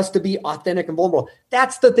onion for us to be authentic and vulnerable.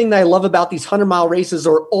 That's the thing that I love about these 100-mile races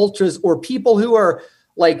or ultras or people who are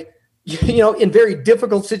like, in very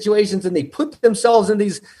difficult situations, and they put themselves in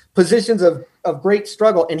these positions of great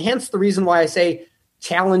struggle. And hence the reason why I say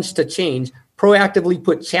challenge to change, proactively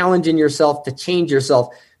put challenge in yourself to change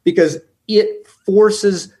yourself, because it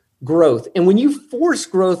forces growth. And when you force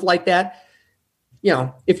growth like that,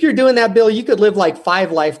 if you're doing that, Bill, you could live like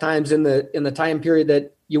 5 lifetimes in the time period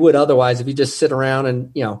that you would otherwise if you just sit around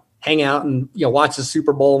and, hang out and, watch the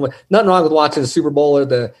Super Bowl. Nothing wrong with watching the Super Bowl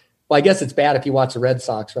or I guess it's bad if you watch the Red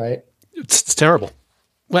Sox, right? It's terrible.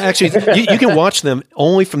 Well, actually, you can watch them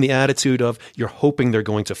only from the attitude of you're hoping they're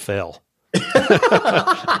going to fail.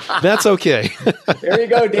 That's okay. There you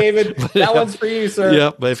go, David. That one's for you, sir.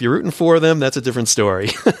 Yeah, but if you're rooting for them, that's a different story.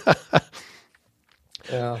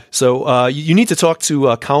 Yeah. So you need to talk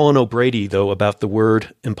to Colin O'Brady, though, about the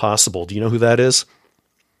word impossible. Do you know who that is?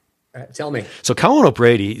 Tell me. So Colin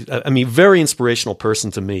O'Brady, very inspirational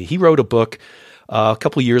person to me. He wrote a book a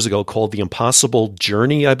couple of years ago called The Impossible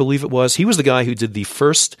Journey, I believe it was. He was the guy who did the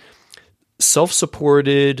first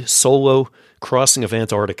self-supported solo crossing of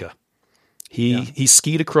Antarctica. He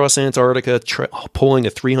skied across Antarctica, pulling a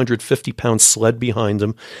 350-pound sled behind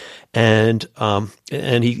him, and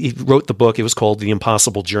he wrote the book. It was called The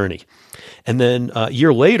Impossible Journey. And then a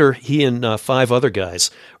year later, he and 5 other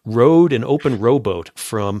guys rowed an open rowboat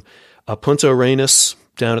from Punta Arenas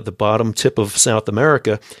down at the bottom tip of South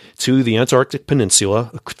America to the Antarctic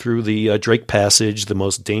Peninsula through the Drake Passage, the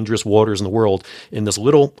most dangerous waters in the world, in this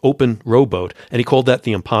little open rowboat. And he called that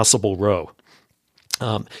the Impossible Row.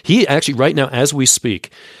 He actually, right now, as we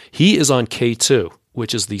speak, he is on K2,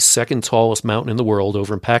 which is the second tallest mountain in the world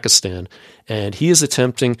over in Pakistan. And he is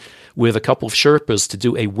attempting with a couple of Sherpas to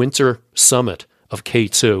do a winter summit of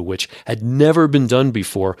K2, which had never been done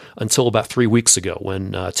before until about 3 weeks ago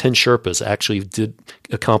when 10 Sherpas actually did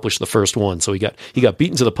accomplish the first one. So he got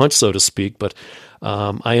beaten to the punch, so to speak, but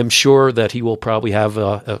I am sure that he will probably have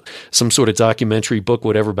some sort of documentary book,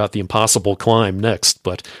 whatever, about the impossible climb next.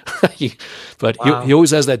 But he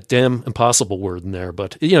always has that damn impossible word in there.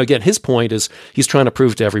 But again, his point is he's trying to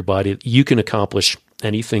prove to everybody that you can accomplish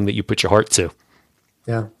anything that you put your heart to.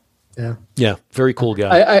 Yeah. Yeah. Very cool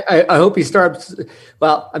guy. I hope he starts.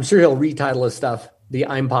 Well, I'm sure he'll retitle his stuff The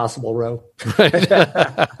I'm Possible Row. Right.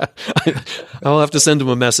 I'll have to send him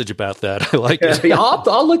a message about that. I like it.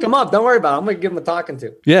 I'll look him up. Don't worry about it. I'm going to give him a talking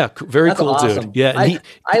to. Yeah. Very That's cool, awesome. Dude. Yeah.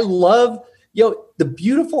 I love, the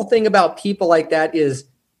beautiful thing about people like that is,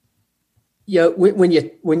 when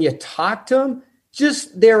you talk to them,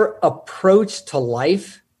 just their approach to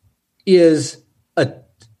life is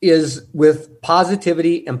with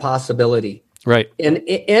positivity and possibility. Right. And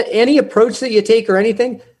any approach that you take or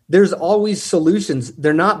anything, there's always solutions.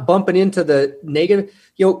 They're not bumping into the negative.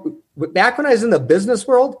 Back when I was in the business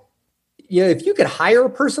world, if you could hire a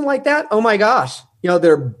person like that, oh my gosh,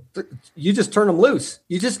 you just turn them loose.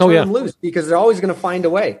 You just turn them loose because they're always going to find a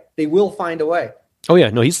way. They will find a way. Oh,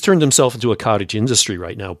 yeah. No, he's turned himself into a cottage industry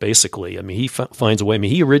right now, basically. He finds a way.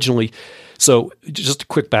 He originally, so just a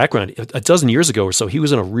quick background, a dozen years ago or so, he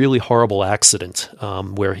was in a really horrible accident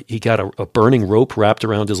where he got a burning rope wrapped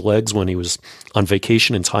around his legs when he was on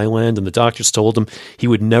vacation in Thailand, and the doctors told him he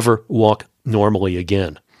would never walk normally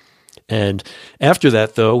again. And after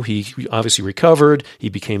that, though, he obviously recovered. He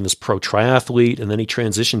became this pro triathlete, and then he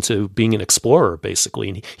transitioned to being an explorer, basically.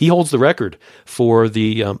 And he holds the record for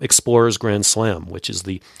the Explorers Grand Slam, which is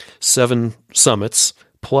the 7 summits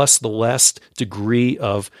plus the last degree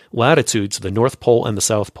of latitude to the North Pole and the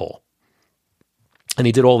South Pole. And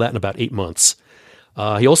he did all that in about 8 months.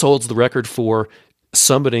 He also holds the record for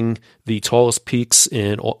summiting the tallest peaks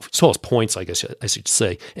tallest points, I guess I should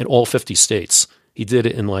say, in all 50 states. He did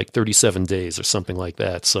it in like 37 days or something like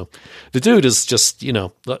that. So the dude is just,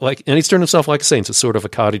 and he's turned himself, like I say, into sort of a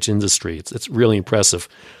cottage industry. It's really impressive.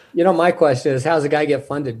 My question is, how's a guy get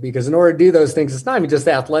funded? Because in order to do those things, it's not even just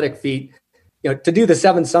the athletic feat. To do the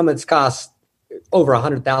 7 summits costs over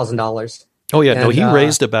 $100,000. Oh, yeah. No, he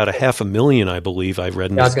raised about $500,000, I believe I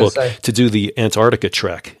read in this book, to do the Antarctica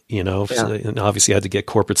trek, and obviously had to get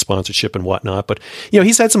corporate sponsorship and whatnot. But,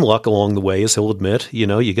 he's had some luck along the way, as he'll admit.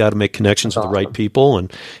 You got to make connections with the right people.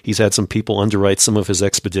 And he's had some people underwrite some of his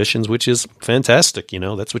expeditions, which is fantastic.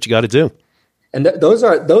 That's what you got to do. And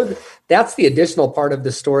that's the additional part of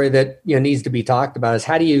the story that needs to be talked about is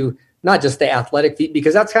how do you not just the athletic feat,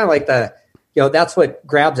 because that's kind of like that's what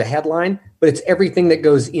grabs a headline, but it's everything that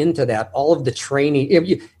goes into that, all of the training.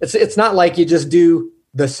 It's not like you just do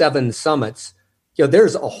the 7 summits.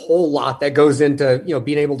 There's a whole lot that goes into,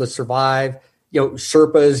 being able to survive,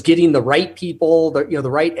 Sherpas, getting the right people, the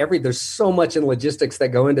right there's so much in logistics that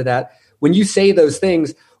go into that. When you say those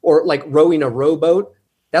things, or like rowing a rowboat,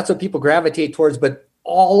 that's what people gravitate towards. But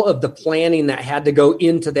all of the planning that had to go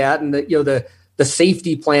into that, and the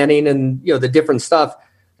safety planning, and the different stuff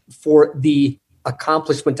for the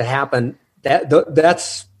accomplishment to happen,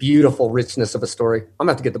 that's beautiful richness of a story. I'm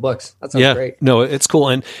gonna have to get the books. That sounds great. No, it's cool.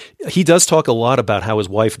 And he does talk a lot about how his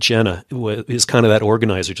wife Jenna is kind of that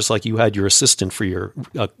organizer, just like you had your assistant for your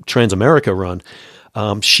Transamerica run.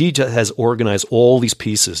 She has organized all these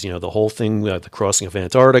pieces, the whole thing, the crossing of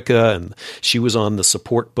Antarctica, and she was on the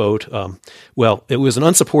support boat. Well, it was an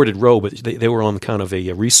unsupported row, but they were on kind of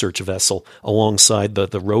a research vessel alongside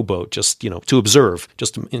the rowboat, just, to observe,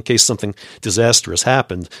 just in case something disastrous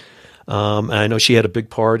happened. And I know she had a big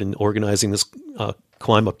part in organizing this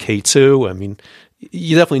climb up K2. I mean,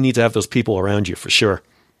 you definitely need to have those people around you for sure.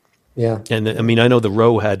 Yeah. And I mean, I know the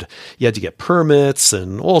row you had to get permits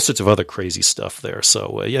and all sorts of other crazy stuff there.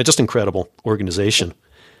 So just incredible organization.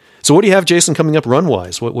 So what do you have, Jason, coming up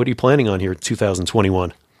run-wise? What are you planning on here in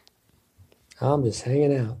 2021? I'm just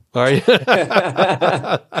hanging out. Are you?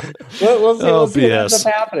 We'll see what ends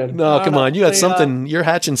up happening. No, come on. You got something. You're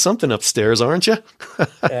hatching something upstairs, aren't you?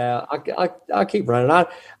 Yeah, I'll keep running. I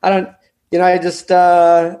don't. I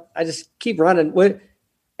just keep running.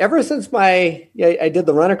 Ever since I did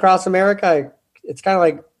the run across America, it's kind of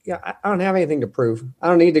like, I don't have anything to prove. I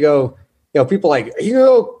don't need to go. People like, you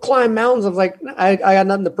go climb mountains. I was like, I got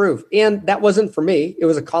nothing to prove. And that wasn't for me. It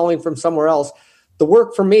was a calling from somewhere else. The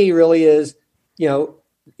work for me really is,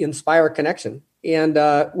 inspire connection. And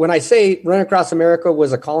when I say Run Across America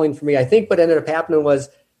was a calling for me, I think what ended up happening was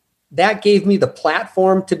that gave me the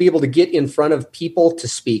platform to be able to get in front of people to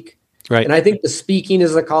speak. Right. And I think the speaking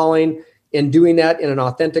is a calling, and doing that in an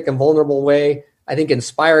authentic and vulnerable way. I think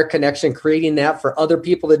inspire connection, creating that for other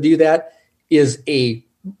people to do that is an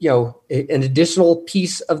additional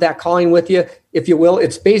piece of that calling with you, if you will.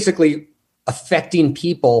 It's basically affecting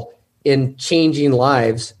people in changing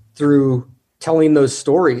lives through telling those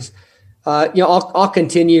stories. I'll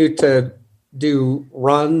continue to do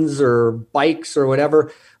runs or bikes or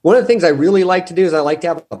whatever. One of the things I really like to do is I like to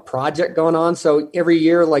have a project going on. So every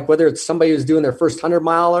year, like whether it's somebody who's doing their first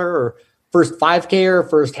 100-miler or first 5K or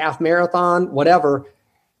first half marathon, whatever,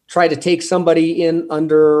 try to take somebody in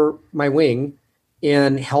under my wing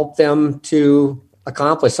and help them to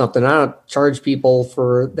accomplish something. I don't charge people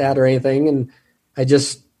for that or anything. And I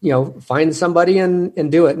just, find somebody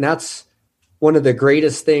and do it. And that's one of the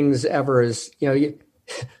greatest things ever is,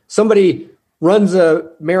 somebody runs a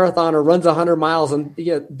marathon or runs 100 miles and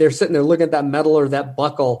they're sitting there looking at that medal or that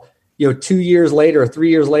buckle, 2 years later or 3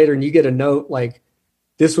 years later, and you get a note like,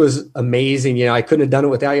 this was amazing. I couldn't have done it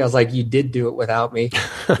without you. I was like, you did do it without me.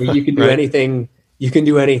 You can do anything. You can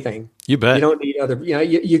do anything. You bet. You don't need other,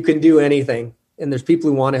 you can do anything. And there's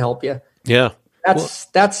people who want to help you. Yeah. That's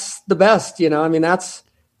the best, I mean, that's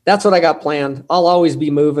what I got planned. I'll always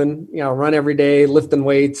be moving, run every day, lifting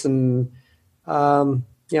weights and,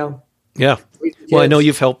 Yeah. Well, I know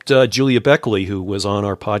you've helped Julia Beckley, who was on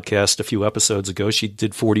our podcast a few episodes ago. She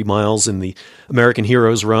did 40 miles in the American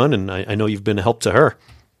Heroes Run, and I know you've been a help to her.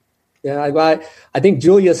 Yeah, I think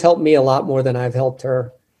Julia's helped me a lot more than I've helped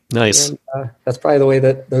her. Nice. And, that's probably the way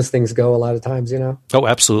that those things go a lot of times, Oh,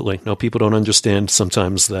 absolutely. No, people don't understand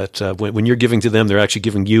sometimes that when you're giving to them, they're actually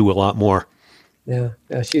giving you a lot more. Yeah.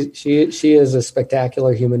 She is a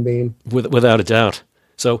spectacular human being. Without a doubt.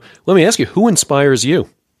 So let me ask you, who inspires you?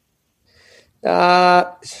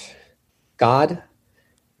 God.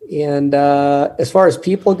 And as far as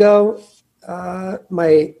people go,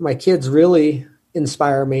 my kids really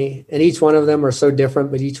inspire me, and each one of them are so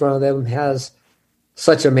different, but each one of them has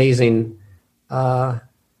such amazing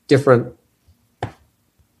different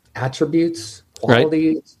attributes,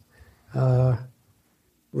 qualities,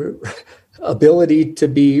 ability to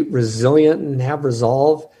be resilient and have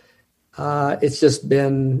resolve. It's just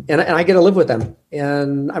been, and I get to live with them,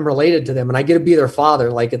 and I'm related to them, and I get to be their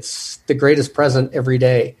father. Like, it's the greatest present every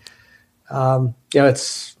day.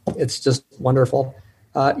 It's just wonderful.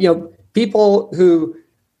 People who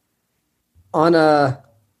on a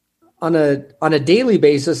daily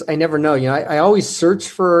basis, I never know, I always search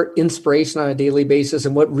for inspiration on a daily basis.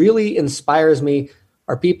 And what really inspires me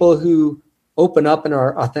are people who open up and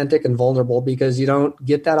are authentic and vulnerable, because you don't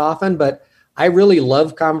get that often. But I really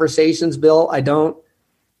love conversations, Bill. I don't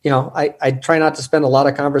I try not to spend a lot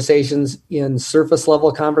of conversations in surface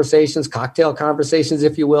level conversations, cocktail conversations,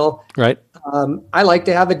 if you will. Right. I like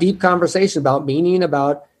to have a deep conversation about meaning,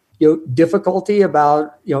 about, difficulty,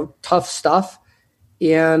 about, tough stuff.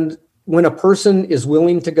 And when a person is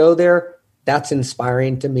willing to go there, that's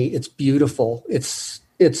inspiring to me. It's beautiful.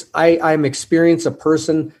 I'm experiencing a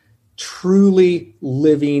person truly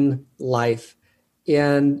living life.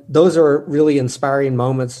 And those are really inspiring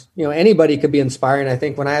moments. Anybody could be inspiring. I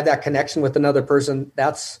think when I have that connection with another person,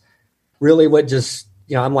 that's really what just,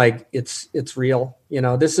 I'm like, it's real.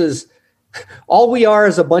 This is all we are,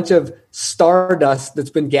 is a bunch of stardust that's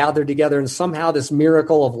been gathered together. And somehow this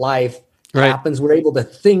miracle of life happens. We're able to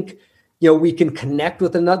think, we can connect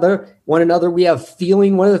with one another. We have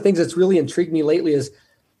feeling. One of the things that's really intrigued me lately is,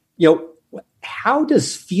 how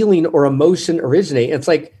does feeling or emotion originate? It's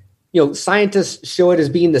like, scientists show it as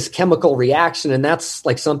being this chemical reaction, and that's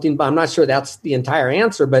like something, but I'm not sure that's the entire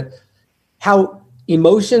answer, but how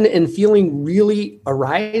emotion and feeling really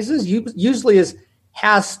arises usually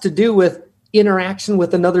has to do with interaction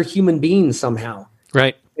with another human being somehow.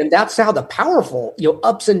 Right. And that's how the powerful,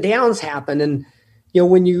 ups and downs happen. And,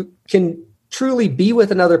 when you can truly be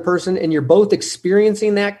with another person and you're both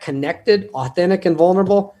experiencing that connected, authentic, and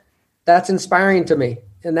vulnerable, that's inspiring to me.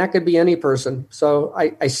 And that could be any person. So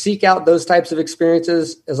I seek out those types of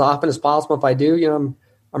experiences as often as possible. If I do,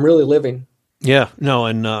 I'm really living. Yeah, no.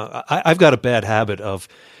 And I've got a bad habit of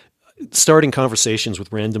starting conversations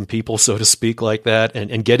with random people, so to speak, like that,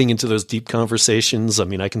 and getting into those deep conversations. I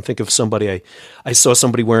mean, I can think of somebody, I saw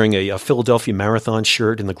somebody wearing a Philadelphia Marathon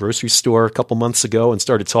shirt in the grocery store a couple months ago and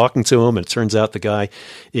started talking to him. And it turns out the guy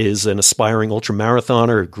is an aspiring ultra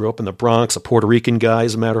marathoner who grew up in the Bronx, a Puerto Rican guy,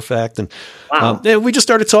 as a matter of fact. And wow. We just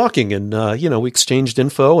started talking and, we exchanged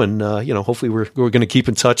info and, hopefully we're going to keep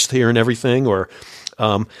in touch here and everything. Or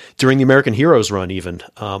during the American Heroes run, even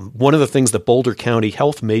one of the things that Boulder County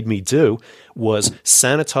Health made me do was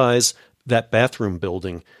sanitize that bathroom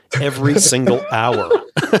building every single hour.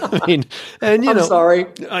 I mean, and I'm sorry.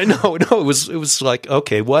 I know, no, it was like,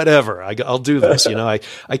 okay, whatever. I'll do this. I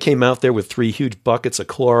came out there with 3 huge buckets of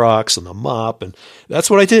Clorox and a mop, and that's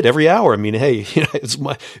what I did every hour. I mean, hey, it's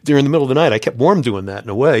during the middle of the night, I kept warm doing that in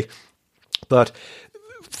a way, but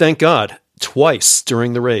thank God. Twice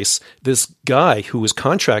during the race, this guy who was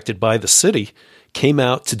contracted by the city came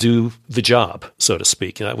out to do the job, so to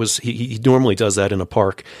speak. And he normally does that in a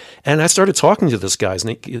park. And I started talking to this guy's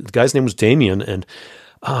name. The guy's name was Damien, and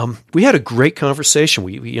we had a great conversation.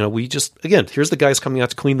 We just, again, here's the guy's coming out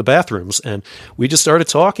to clean the bathrooms, and we just started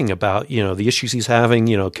talking about the issues he's having.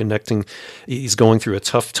 Connecting. He's going through a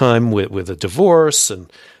tough time with a divorce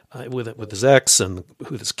and. With his ex and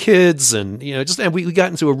with his kids, and and we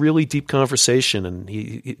got into a really deep conversation, and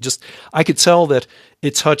he just, I could tell that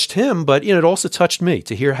it touched him, but it also touched me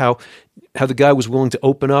to hear how the guy was willing to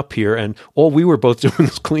open up here, and all we were both doing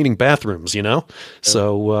was cleaning bathrooms, Yeah.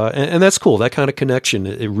 So and that's cool. That kind of connection,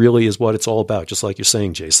 it really is what it's all about, just like you're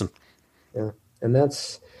saying, Jason. Yeah, and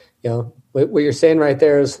that's what you're saying right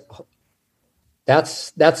there is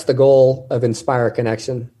that's the goal of Inspire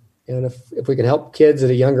Connection. And if we can help kids at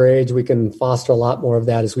a younger age, we can foster a lot more of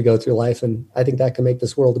that as we go through life. And I think that can make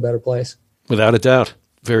this world a better place. Without a doubt.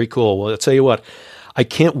 Very cool. Well, I'll tell you what, I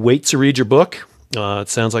can't wait to read your book. It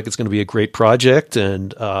sounds like it's going to be a great project.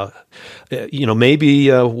 And, maybe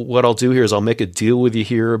what I'll do here is I'll make a deal with you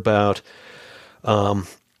here about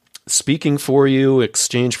speaking for you,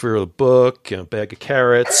 exchange for a book, a bag of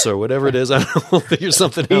carrots, or whatever it is. I don't know, we'll figure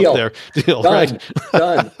something out there. Deal, done. Right?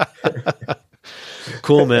 Done.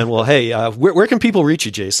 Cool, man. Well, hey, where can people reach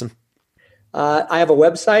you, Jason? I have a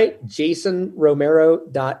website,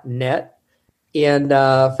 jasonromero.net. And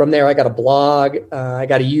from there, I got a blog. I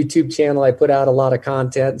got a YouTube channel. I put out a lot of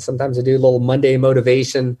content. Sometimes I do a little Monday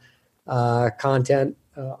motivation content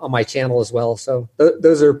on my channel as well. So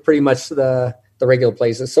those are pretty much the regular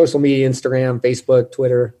places. Social media, Instagram, Facebook,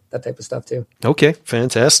 Twitter, that type of stuff too. Okay,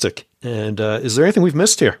 fantastic. And is there anything we've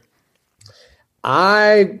missed here?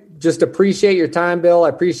 I just appreciate your time, Bill. I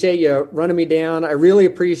appreciate you running me down. I really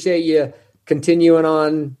appreciate you continuing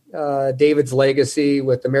on David's legacy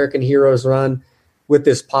with American Heroes Run, with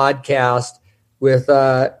this podcast, with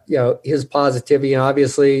his positivity. And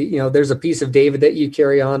obviously, there's a piece of David that you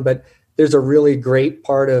carry on, but there's a really great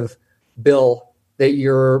part of Bill that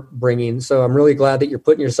you're bringing. So I'm really glad that you're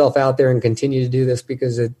putting yourself out there and continue to do this,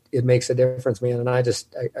 because it makes a difference, man. And I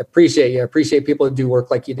appreciate you. I appreciate people who do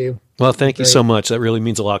work like you do. Well, thank you so much. That really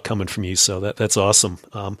means a lot coming from you. So that's awesome.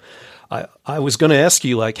 I was going to ask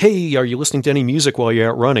you, like, hey, are you listening to any music while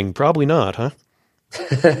you're out running? Probably not, huh?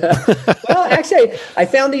 Well, actually, I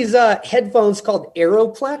found these headphones called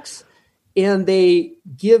Aeroplex. and they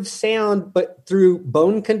give sound, but through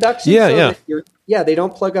bone conduction. They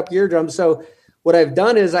don't plug up your eardrums. So what I've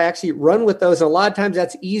done is I actually run with those. And a lot of times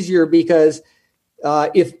that's easier because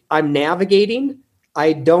if I'm navigating,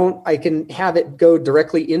 I can have it go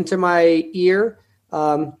directly into my ear.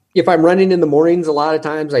 If I'm running in the mornings, a lot of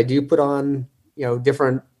times I do put on,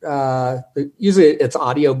 different, usually it's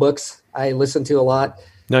audiobooks I listen to a lot.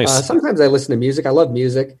 Nice. Sometimes I listen to music. I love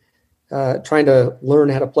music. Trying to learn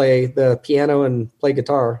how to play the piano and play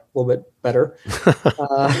guitar a little bit better.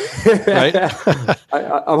 Right.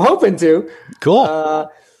 I'm hoping to. Cool.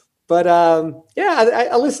 But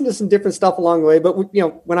I listen to some different stuff along the way. But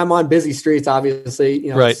when I'm on busy streets,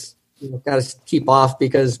 obviously, right. Got to keep off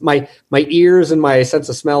because my ears and my sense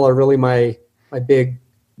of smell are really my big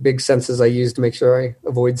senses I use to make sure I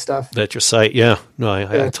avoid stuff. That's your sight. Yeah. No,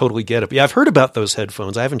 I totally get it. Yeah, I've heard about those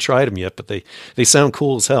headphones. I haven't tried them yet, but they sound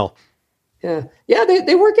cool as hell. Yeah.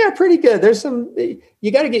 They work out pretty good. There's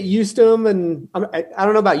you got to get used to them. And I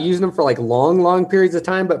don't know about using them for like long periods of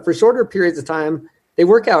time, but for shorter periods of time, they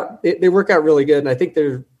work out really good. And I think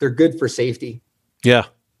they're good for safety. Yeah.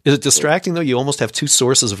 Is it distracting though? You almost have two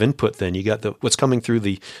sources of input then. You got what's coming through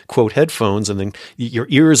the quote headphones, and then your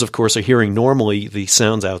ears, of course, are hearing normally the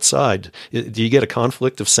sounds outside. Do you get a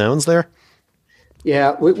conflict of sounds there?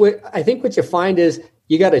 Yeah. I think what you find is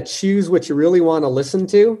you got to choose what you really want to listen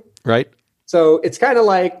to. Right. So it's kind of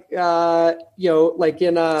like, like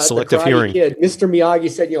in Selective the Karate hearing. Kid, Mr. Miyagi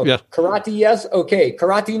said, Karate, yes. Okay.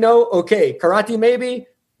 Karate, no. Okay. Karate, maybe.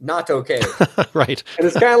 Not okay. Right. And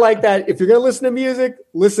it's kind of like that. If you're going to listen to music,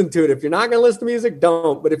 listen to it. If you're not going to listen to music,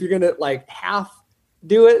 don't. But if you're going to like half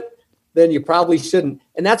do it, then you probably shouldn't.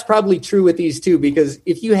 And that's probably true with these too, because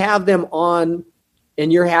if you have them on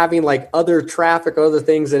and you're having like other traffic, other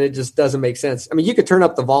things, and it just doesn't make sense. I mean, you could turn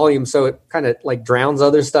up the volume so it kind of like drowns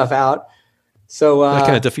other stuff out. So that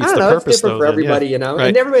kind of defeats the purpose, it's different for everybody, Right.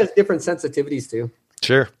 And everybody has different sensitivities too.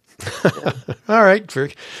 Sure. Yeah. All right.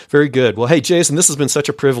 Very, very good. Well, hey, Jason, this has been such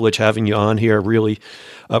a privilege having you on here. I really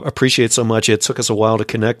appreciate so much. It took us a while to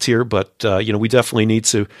connect here, but we definitely need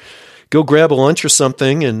to go grab a lunch or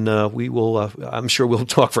something, and we will. I'm sure we'll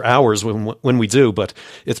talk for hours when we do. But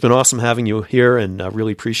it's been awesome having you here, and I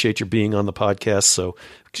really appreciate your being on the podcast. So,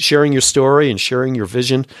 sharing your story and sharing your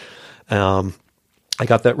vision. I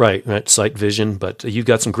got that right? Sight vision, but you've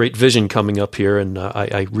got some great vision coming up here, and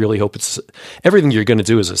I really hope everything you're going to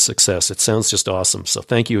do is a success. It sounds just awesome. So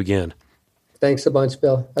thank you again. Thanks a bunch,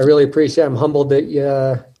 Bill. I really appreciate it. I'm humbled that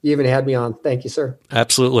you even had me on. Thank you, sir.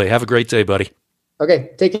 Absolutely. Have a great day, buddy.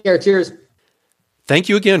 Okay. Take care. Cheers. Thank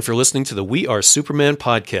you again for listening to the We Are Superman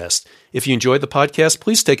podcast. If you enjoyed the podcast,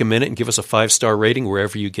 please take a minute and give us a 5-star rating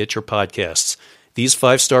wherever you get your podcasts. These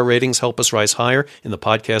 5-star ratings help us rise higher in the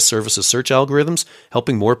podcast service's search algorithms,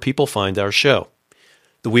 helping more people find our show.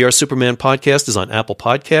 The We Are Superman podcast is on Apple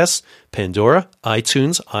Podcasts, Pandora,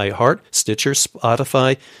 iTunes, iHeart, Stitcher,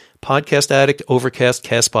 Spotify, Podcast Addict, Overcast,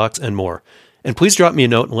 CastBox, and more. And please drop me a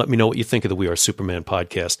note and let me know what you think of the We Are Superman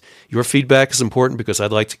podcast. Your feedback is important because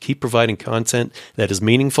I'd like to keep providing content that is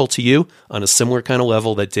meaningful to you on a similar kind of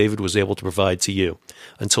level that David was able to provide to you.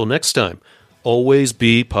 Until next time, always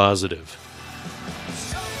be positive.